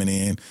up coming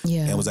in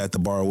Yeah. and was at the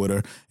bar with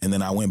her. And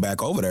then I went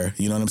back over there.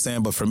 You know what I'm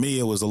saying? But for me,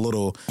 it was a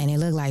little. And it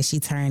looked like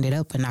she turned it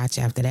up a notch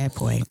after that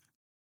point.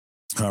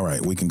 All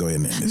right, we can go ahead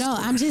and end this. No,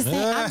 I'm just saying.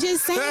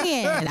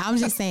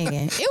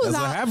 It was That's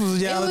all. what happens when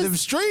y'all in them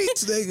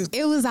streets, nigga.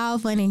 It was all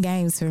fun and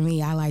games for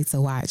me. I like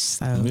to watch.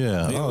 So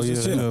Yeah. Yeah, Oh,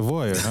 just you're a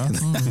voyeur,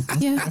 huh?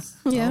 yeah.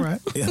 All right.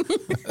 Yeah.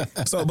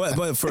 So,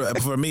 but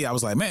for me, I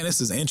was like, man,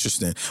 this is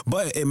interesting.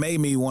 But it made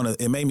me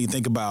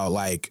think about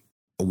like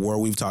where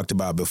we've talked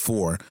about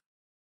before.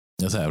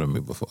 That's happened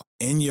to me before.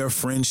 In your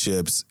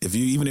friendships,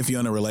 even if you're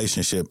in a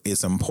relationship,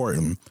 it's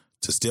important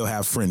to still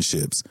have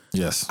friendships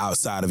Yes.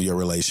 outside of your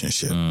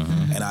relationship.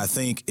 Mm-hmm. And I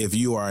think if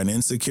you are an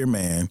insecure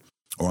man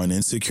or an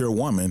insecure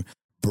woman,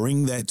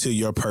 bring that to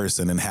your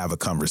person and have a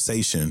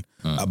conversation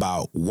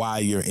about why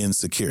you're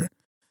insecure.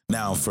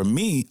 Now, for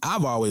me,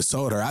 I've always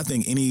told her, I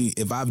think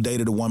if I've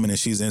dated a woman and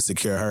she's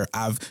insecure,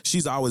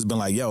 she's always been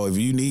like, yo, if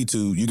you need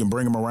to, you can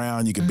bring them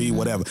around, you can be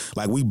whatever.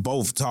 Like, we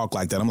both talk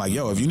like that. I'm like,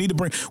 yo, if you need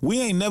to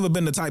we ain't never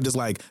been the type that's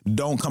like,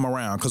 don't come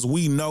around, because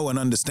we know and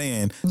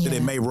understand that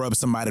it may rub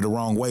somebody the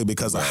wrong way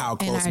because of how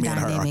close me and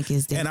her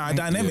are. And our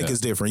dynamic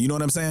is different. You know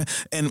what I'm saying?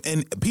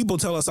 And people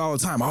tell us all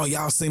the time, oh,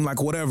 y'all seem like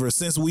whatever.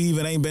 Since we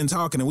even ain't been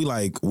talking,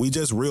 and we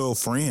just real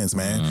friends,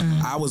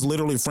 man. I was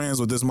literally friends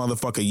with this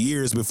motherfucker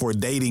years before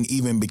dating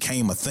even became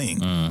a thing,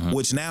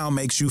 which now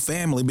makes you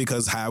family,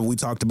 because how we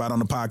talked about on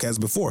the podcast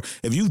before,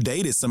 if you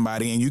dated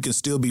somebody and you can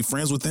still be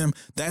friends with them,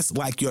 that's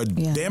like your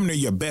damn near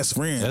your best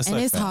friend. That's And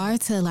like it's hard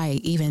to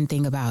like even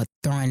think about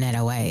throwing that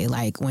away.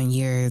 Like when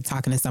you're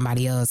talking to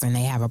somebody else and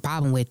they have a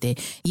problem with it,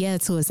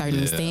 to a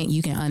certain extent,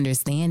 you can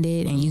understand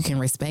it and you can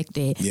respect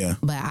it. Yeah.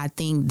 But I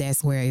think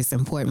that's where it's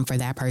important for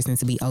that person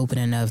to be open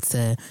enough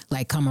to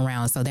like come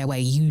around, so that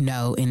way you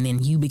know, and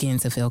then you begin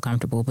to feel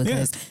comfortable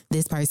because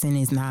this person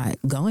is not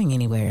going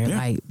anywhere.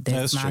 Like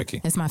that's tricky.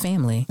 That's my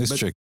family. It's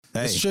tricky.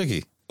 It's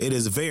tricky. It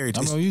is very.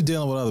 I mean, you're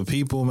dealing with other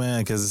people,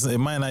 man, because it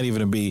might not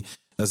even be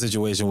a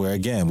situation where,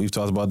 again, we've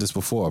talked about this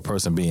before, a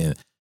person being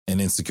an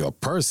insecure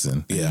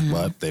person,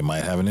 but they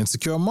might have an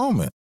insecure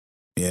moment.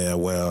 Yeah,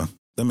 well,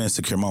 them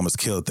insecure moments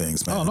kill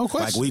things, man. Oh, no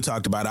question. Like we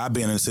talked about, I've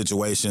been in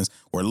situations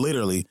where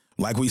literally,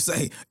 like we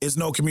say, it's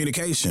no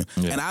communication.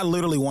 Yeah. And I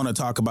literally want to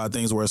talk about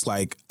things where it's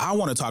like, I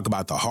want to talk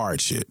about the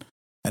hard shit.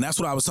 And that's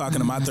what I was talking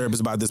to my therapist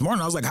about this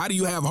morning. I was like, how do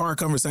you have hard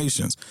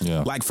conversations?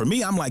 Yeah. Like for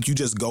me, I'm like, you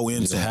just go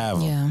into To have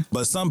them. Yeah.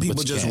 But some people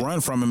But you just can't. run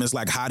from them. It's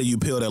like, how do you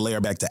peel that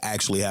layer back to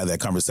actually have that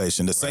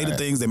conversation? To say the Right.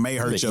 things that may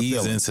hurt To your ease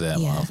feelings. into that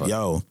motherfucker.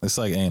 Yo, It's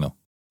like anal.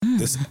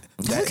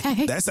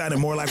 Okay. that sounded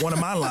more like one of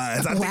my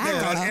lines. I think that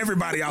Wow. caught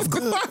everybody off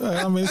guard.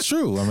 I mean, it's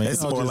true. I mean,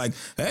 It's I'll more just like,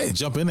 hey,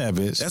 jump in that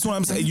bitch. that's what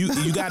I'm saying. You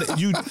got it.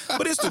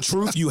 But it's the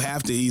truth. You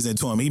have to ease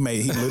into him. He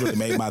literally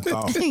made my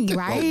thought Right? go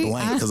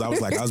blank, because I was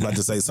about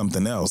to say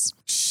something else.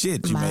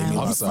 Shit, you made me Mine.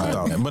 lost I'm my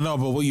sorry, thought.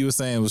 but what you were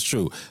saying was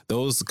true.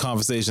 Those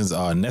conversations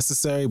are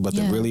necessary, but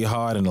they're Yeah. really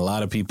hard, and a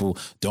lot of people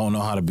don't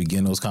know how to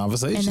begin those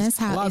conversations. And that's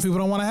how a lot of people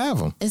don't want to have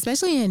them.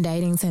 Especially in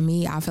dating, to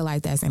me, I feel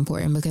like that's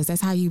important because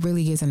that's how you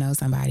really get to know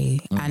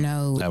somebody. I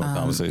know. Have a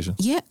conversation.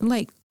 Yeah,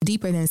 like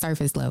deeper than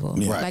surface level.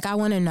 Yeah. Like I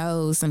want to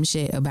know some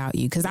shit about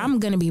you because I'm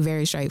going to be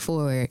very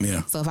straightforward.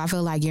 Yeah. So if I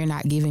feel like you're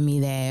not giving me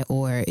that,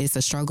 or it's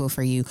a struggle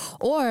for you,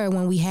 or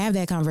when we have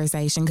that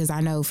conversation, because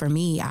I know for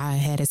me, I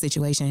had a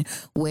situation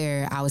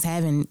where I was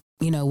having,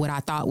 what I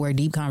thought were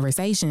deep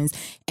conversations,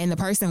 and the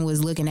person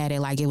was looking at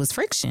it like it was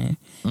friction.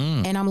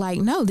 And I'm like,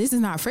 no, this is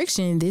not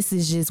friction. This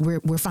is just,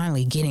 we're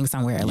finally getting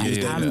somewhere. Like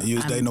You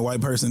was dating a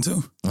white person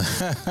too?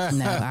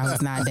 no, I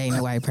was not dating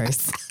a white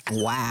person.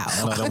 Wow.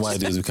 I know them white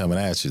dudes are coming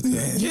at you.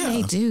 Yeah,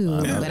 they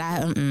do.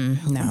 But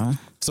no.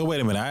 So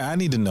wait a minute. I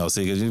need to know.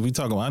 See, because we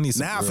talking. I need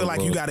some. Now I feel real like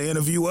you world- got to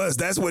interview us.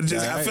 That's what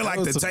just. I feel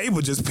like the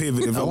table just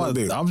pivoted a little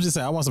bit. I'm just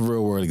saying. I want some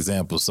real world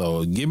examples.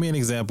 So give me an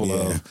example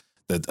of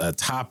a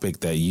topic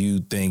that you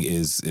think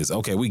is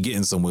okay. We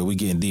getting somewhere. We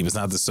getting deep. It's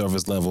not the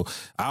surface level.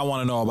 I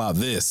want to know about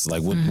this.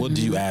 Like, what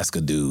do you ask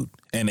a dude?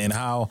 And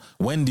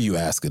when do you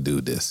ask a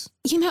dude this?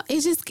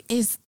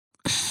 It's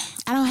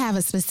I don't have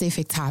a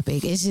specific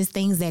topic. It's just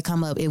things that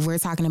come up if we're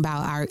talking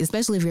about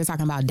especially if you're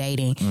talking about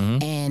dating,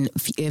 and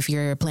if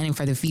you're planning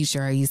for the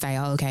future, or you say,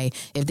 oh, okay,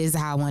 if this is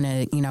how I want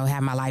to,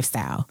 have my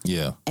lifestyle.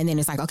 Yeah. And then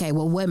it's like, okay,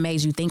 well, what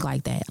made you think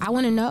like that? I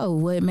want to know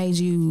what made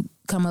you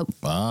come up.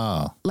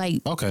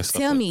 Like, Okay, stuff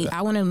tell like me. that.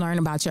 I want to learn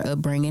about your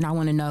upbringing. I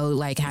want to know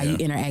like how you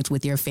interact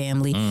with your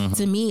family.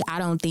 To me, I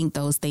don't think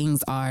those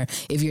things are,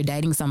 if you're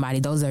dating somebody,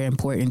 those are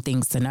important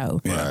things to know.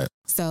 Right.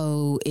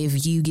 So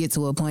if you get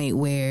to a point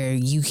where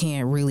you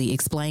can't really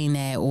explain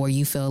that, or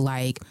you feel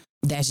like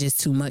that's just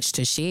too much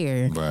to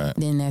share, Right.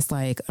 then that's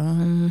like,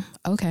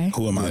 okay.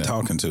 Who am I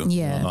talking to? I don't know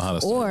Yeah. how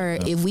to say Or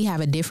it. if we have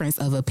a difference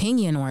of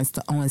opinion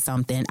on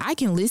something, I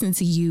can listen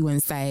to you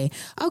and say,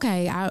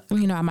 okay, I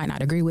might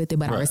not agree with it,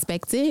 but I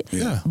respect it.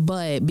 Yeah.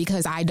 But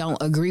because I don't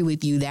agree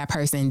with you, that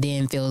person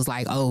then feels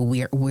like, oh,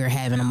 we're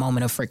having a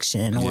moment of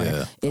friction. Or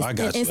Yeah. I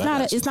got you. it's I not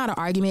got you. it's not an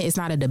argument. It's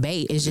not a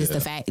debate. It's just the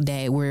fact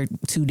that we're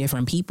two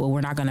different people. We're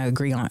not going to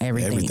agree on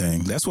everything.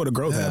 Everything. That's where the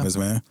growth happens,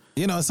 man.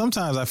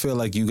 Sometimes I feel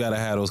like you got to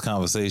have those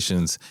conversations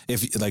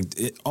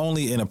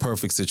only in a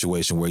perfect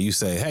situation where you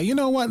say, hey, you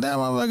know what, that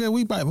motherfucker,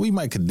 we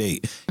might could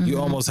date. You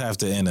almost have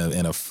to, in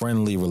a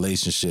friendly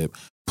relationship,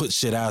 put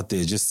shit out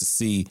there just to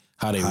see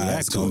how they How react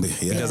it's to gonna it.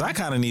 be, yeah. Because I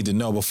kind of need to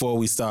know before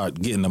we start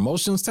getting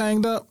emotions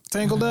tangled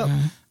up.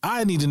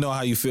 I need to know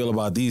how you feel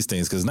about these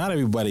things because not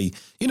everybody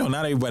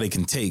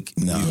can take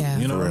you. Yeah.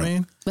 You know For what I real.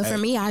 mean? But for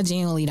me, I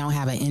genuinely don't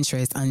have an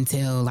interest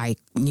until like,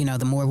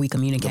 the more we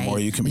communicate. The more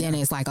you communicate.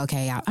 Then it's like,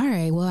 okay, all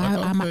right, well,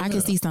 I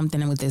can see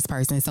something with this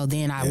person. So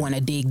then I want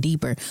to dig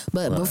deeper.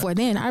 But before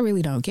then, I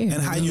really don't care.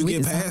 And how you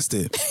get past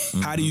it?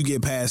 How do you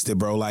get past it,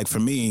 bro? Like for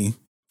me,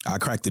 I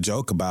cracked the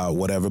joke about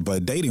whatever,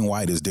 but dating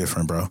white is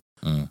different, bro.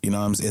 You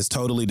know, it's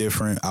totally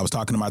different. I was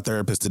talking to my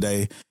therapist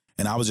today,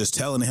 and I was just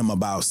telling him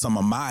about some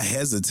of my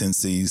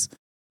hesitancies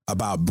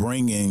about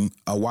bringing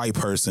a white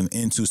person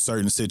into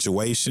certain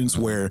situations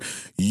where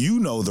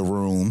the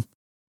room,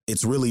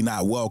 it's really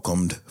not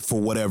welcomed for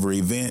whatever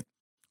event,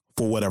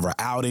 for whatever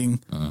outing,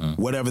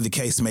 whatever the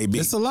case may be.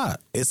 It's a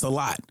lot. It's a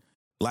lot.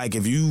 Like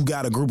if you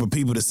got a group of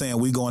people that's saying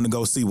we going to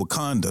go see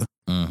Wakanda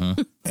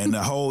and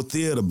the whole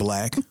theater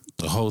black,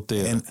 The whole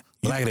thing. And-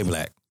 Blackity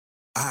black.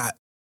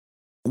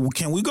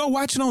 can we go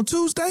watch it on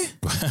Tuesday?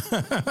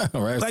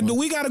 Right? Like, do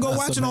we got to go Not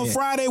watch so it on many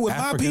Friday with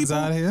Africans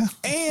my people? out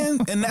here?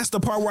 And that's the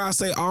part where I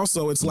say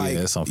also, it's like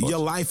it's unfortunate. your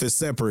life is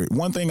separate.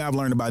 One thing I've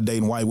learned about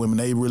dating white women,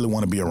 they really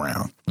want to be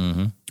around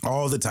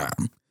all the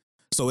time.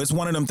 So it's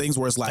one of them things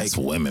where it's like, That's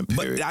women,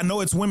 period. But I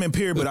know it's women,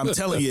 period, but I'm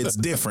telling you, it's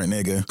different,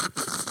 nigga.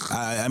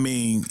 I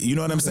mean, you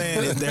know what I'm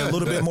saying? They're a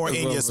little bit more in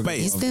your You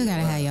space. still got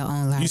to have your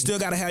own life. You still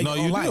got to have No, your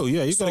own you life. do.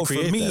 Yeah, you so gotta for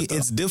create me, that, though.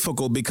 it's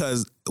difficult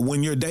because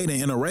when you're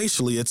dating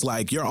interracially, it's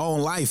like your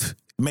own life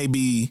may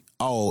be,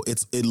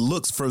 it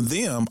looks for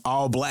them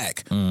all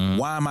black.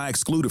 Why am I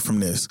excluded from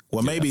this?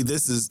 Well, maybe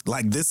this is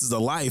a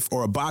life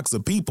or a box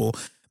of people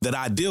that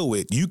I deal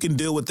with. You can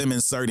deal with them in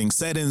certain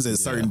settings at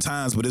certain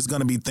times, but it's going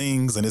to be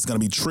things and it's going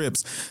to be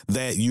trips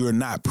that you're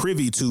not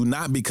privy to,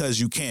 not because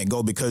you can't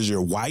go because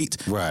you're white.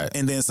 Right.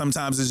 And then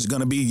sometimes it's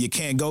going to be you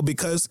can't go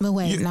because But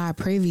wait, you're not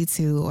privy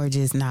to or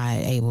just not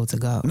able to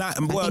go?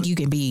 Not- I well- think you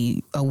can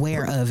be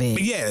aware of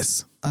it.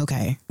 yes.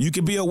 Okay. You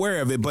can be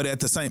aware of it, but at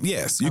the same,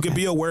 you can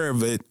be aware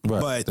of it, Right.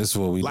 but That's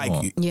what we like,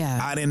 want. Yeah.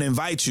 I didn't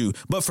invite you.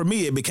 But for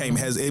me, it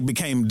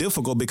became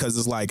difficult because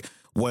it's like,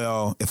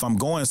 well, if I'm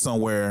going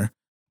somewhere,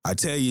 I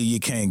tell you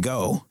can't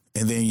go,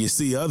 and then you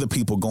see other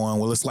people going.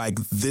 Well, it's like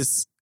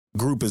this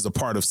group is a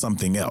part of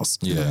something else.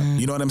 Yeah.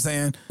 You know what I'm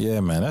saying? Yeah,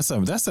 man. That's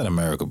that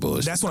America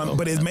bullshit. That's what though, I'm.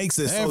 But it man. makes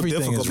it so Everything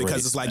difficult is because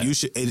race, it's like man. you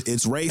should.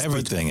 It's race. but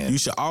Everything is. You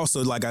should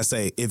also, like I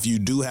say, if you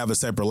do have a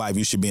separate life,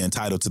 you should be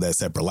entitled to that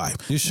separate life.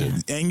 You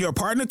should. And your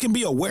partner can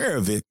be aware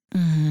of it,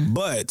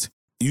 but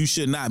you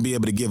should not be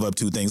able to give up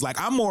two things.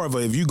 Like I'm more of a,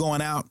 if you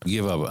going out,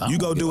 Give up. you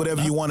go do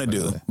whatever you want to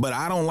do. But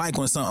I don't like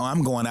when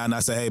I'm going out and I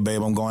say, hey,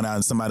 babe, I'm going out,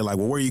 and somebody like,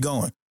 well, where are you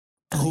going?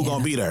 Who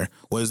gonna be there?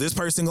 Well, is this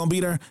person gonna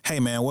be there? Hey,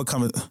 man, what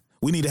coming?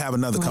 We need to have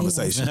another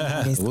conversation.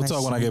 We'll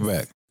talk when I get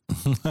back.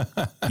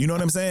 You know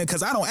what I'm saying?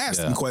 Because I don't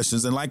ask them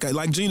questions. And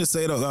like Gina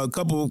said a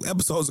couple of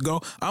episodes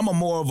ago, I'm a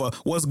more of a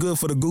what's good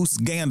for the goose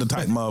gander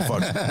type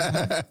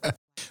motherfucker.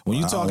 When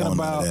you I don't talking want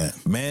none of about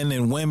that. men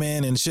and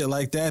women and shit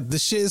like that,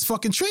 this shit is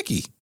fucking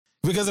tricky.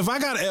 Because if I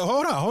got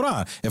hold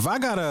on. If I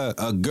got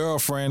a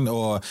girlfriend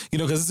or,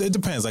 because it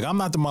depends. Like, I'm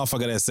not the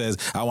motherfucker that says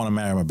I want to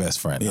marry my best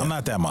friend. Yeah. I'm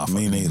not that motherfucker.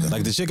 Me neither.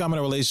 Like, the chick I'm in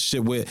a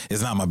relationship with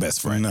is not my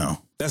best friend. No.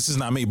 That's just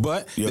not me.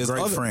 But You're a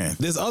great friend.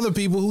 There's other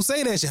people who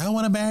say that shit. I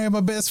want to marry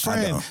my best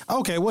friend.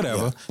 Okay,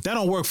 whatever. Yeah. That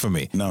don't work for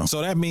me. No.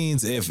 So that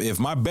means if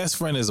my best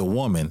friend is a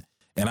woman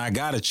and I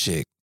got a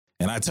chick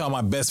and I tell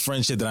my best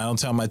friend shit that I don't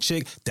tell my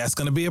chick, that's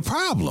going to be a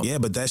problem. Yeah,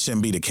 but that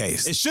shouldn't be the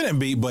case. It shouldn't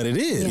be, but it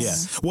is.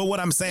 Yeah. Well, what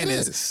I'm saying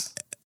is,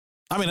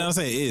 I mean, I don't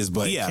say it is,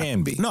 but it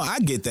can be. No, I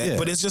get that. Yeah.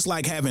 But it's just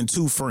like having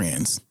two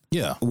friends.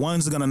 Yeah.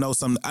 One's gonna know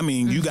something. I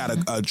mean, you got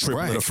a trip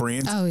Right. with a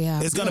friend. Oh,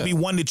 yeah. It's gonna be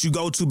one that you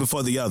go to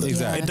before the other.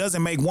 Exactly. It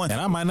doesn't make one. And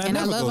I might not And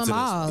I never love go to them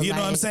this. all. You know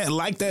what I'm saying?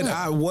 Like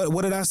that.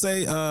 What did I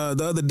say the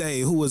other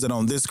day? Who was it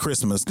on this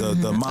Christmas? The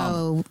mom.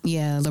 Oh,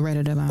 yeah,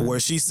 Loretta Devine. Where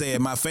she said,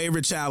 my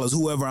favorite child is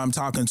whoever I'm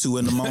talking to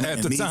in the moment At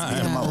and the needs me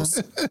time. the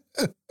most.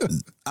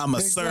 I'm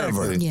a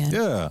server. Yeah.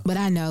 Yeah. But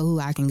I know who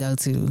I can go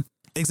to.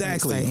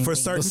 Exactly. For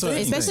certain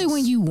things. Especially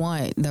when you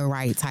want the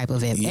right type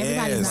of it.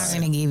 Everybody's not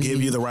going to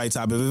give you the right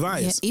type of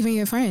advice. Yeah, even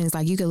your friends,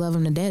 like you could love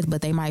them to death,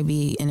 but they might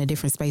be in a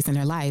different space in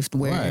their life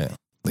where Right.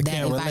 They that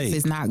can't advice relate.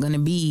 is not going to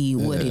be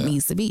what it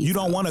needs to be. You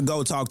don't want to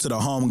go talk to the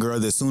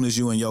homegirl that as soon as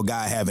you and your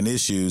guy having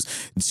issues,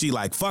 she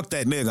like, fuck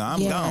that nigga,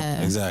 I'm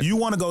gone. Exactly. You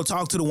want to go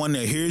talk to the one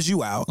that hears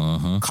you out,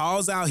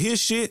 calls out his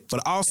shit,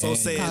 but also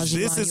says, Calls you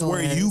this on is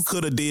where yours. you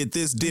could have did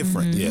this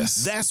different.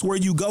 Yes. That's where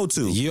you go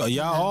to. Y'all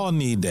all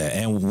need that,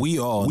 and we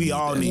all We need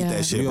all that. need Yeah.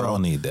 that shit, We bro. all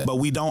need that. But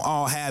we don't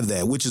all have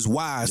that, which is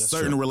why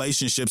certain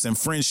relationships and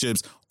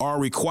friendships are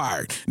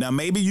required. Now,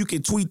 maybe you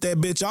can tweet that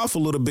bitch off a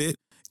little bit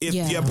if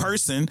Yeah. your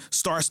person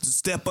starts to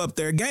step up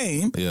their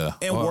game Yeah.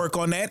 and Wow. work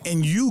on that,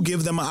 and you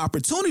give them an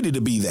opportunity to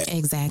be that.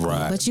 Exactly.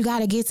 Right. But you got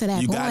to get to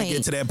that You point. gotta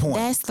get to that point.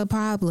 That's the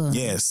problem.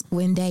 Yes.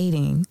 When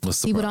dating.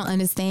 What's the People problem? don't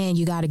understand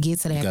you got to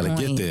get to that You gotta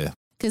point. get there.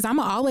 Because I'm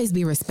going to always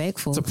be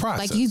respectful. It's a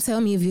process. Like, you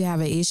tell me if you have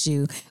an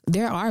issue.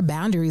 There are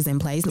boundaries in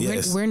place.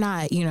 Yes. We're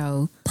not, you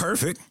know.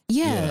 Perfect.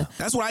 Yeah.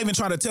 That's what I even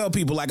try to tell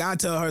people. Like, I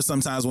tell her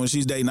sometimes when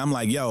she's dating, I'm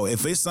like, yo,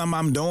 if it's something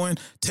I'm doing,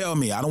 tell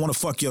me. I don't want to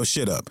fuck your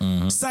shit up.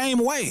 Same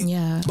way.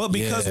 Yeah. But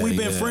because we've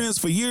been friends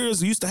for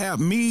years, we used to have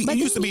me. But it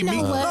used to then be you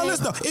me. know what? No,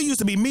 listen, though. It used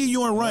to be me,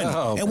 you, and Ronnie.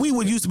 Oh, and we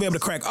would used to be able to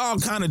crack all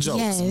kind of jokes.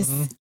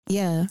 Yes.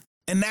 Yeah.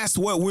 And that's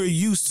what we're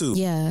used to.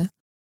 Yeah.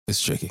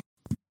 It's tricky.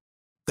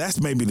 That's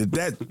maybe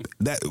that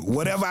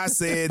whatever I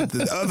said,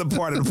 the other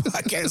part of the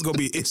podcast is gonna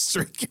be it's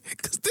tricky.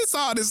 Cause this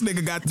all this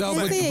nigga got to No,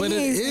 say. but it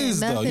is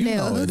though. Nothing You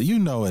know else. it. You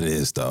know it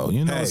is though.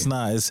 You know Hey. it's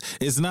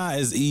not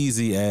as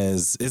easy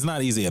as it's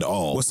not easy at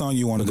all. What song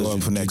you want to go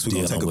up for next? We're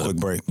gonna take a quick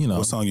break. You know,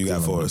 What song you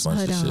got for us?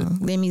 Hold on.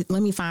 Let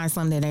me find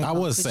something that ain't I gonna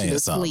was put you saying to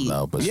something sleep.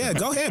 though, but Yeah,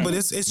 go ahead, but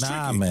it's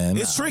Nah, tricky. man,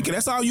 It's nah. tricky.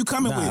 That's all you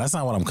coming Nah, with. that's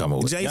not what I'm coming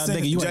with. Y'all Jason,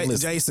 nigga, you ain't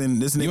listening. Jason,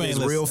 this You nigga ain't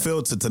is real listening.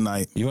 filtered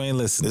tonight. You ain't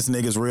listening. This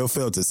nigga's real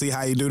filtered. See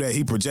how you do that?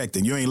 He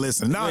projecting. You ain't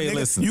listening. No, You ain't nigga,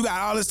 listening. you got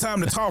all this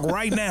time to talk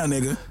right now,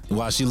 nigga.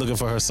 While she looking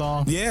for her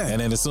song, Yeah. and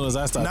then as soon as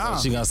I start, Nah.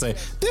 talking, she gonna say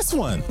this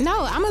one.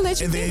 No, I'm gonna let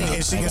you And then finish.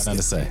 and she I ain't can got nothing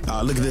to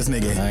say. Look at this I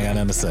nigga. ain't got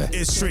nothing to say.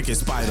 It's tricky,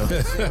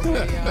 Spider.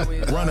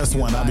 Run us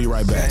one. I'll be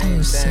right back.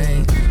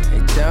 Thing.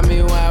 They tell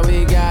me why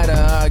we gotta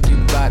argue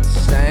about the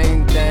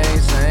same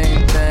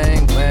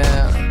thing.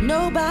 Well,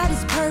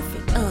 Nobody's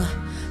perfect,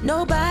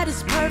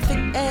 nobody's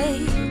perfect,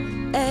 hey,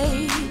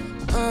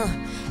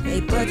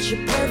 but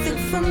you're perfect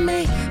for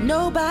me.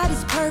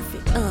 Nobody's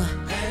perfect,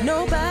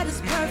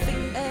 nobody's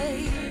perfect,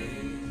 hey,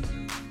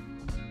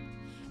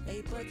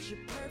 but you're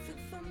perfect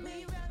for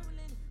me.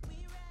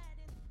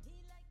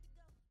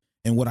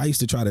 And what I used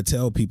to try to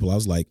tell people, I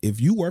was like,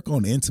 if you work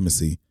on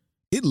intimacy,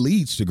 it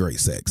leads to great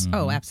sex.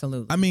 Oh,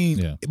 absolutely. I mean,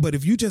 Yeah. but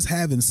if you just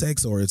having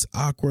sex or it's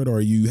awkward or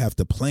you have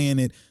to plan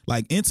it,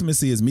 like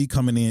intimacy is me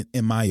coming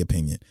in my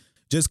opinion,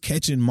 just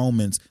catching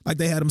moments. Like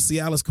they had them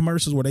Cialis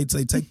commercials where they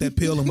say, take that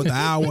pill and with the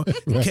hour,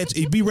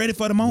 be ready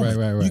for the moment.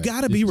 Right. You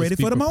got to be Just ready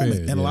be for the moment.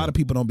 prepared, And a lot of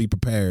people don't be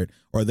prepared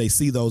or they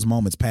see those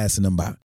moments passing them by.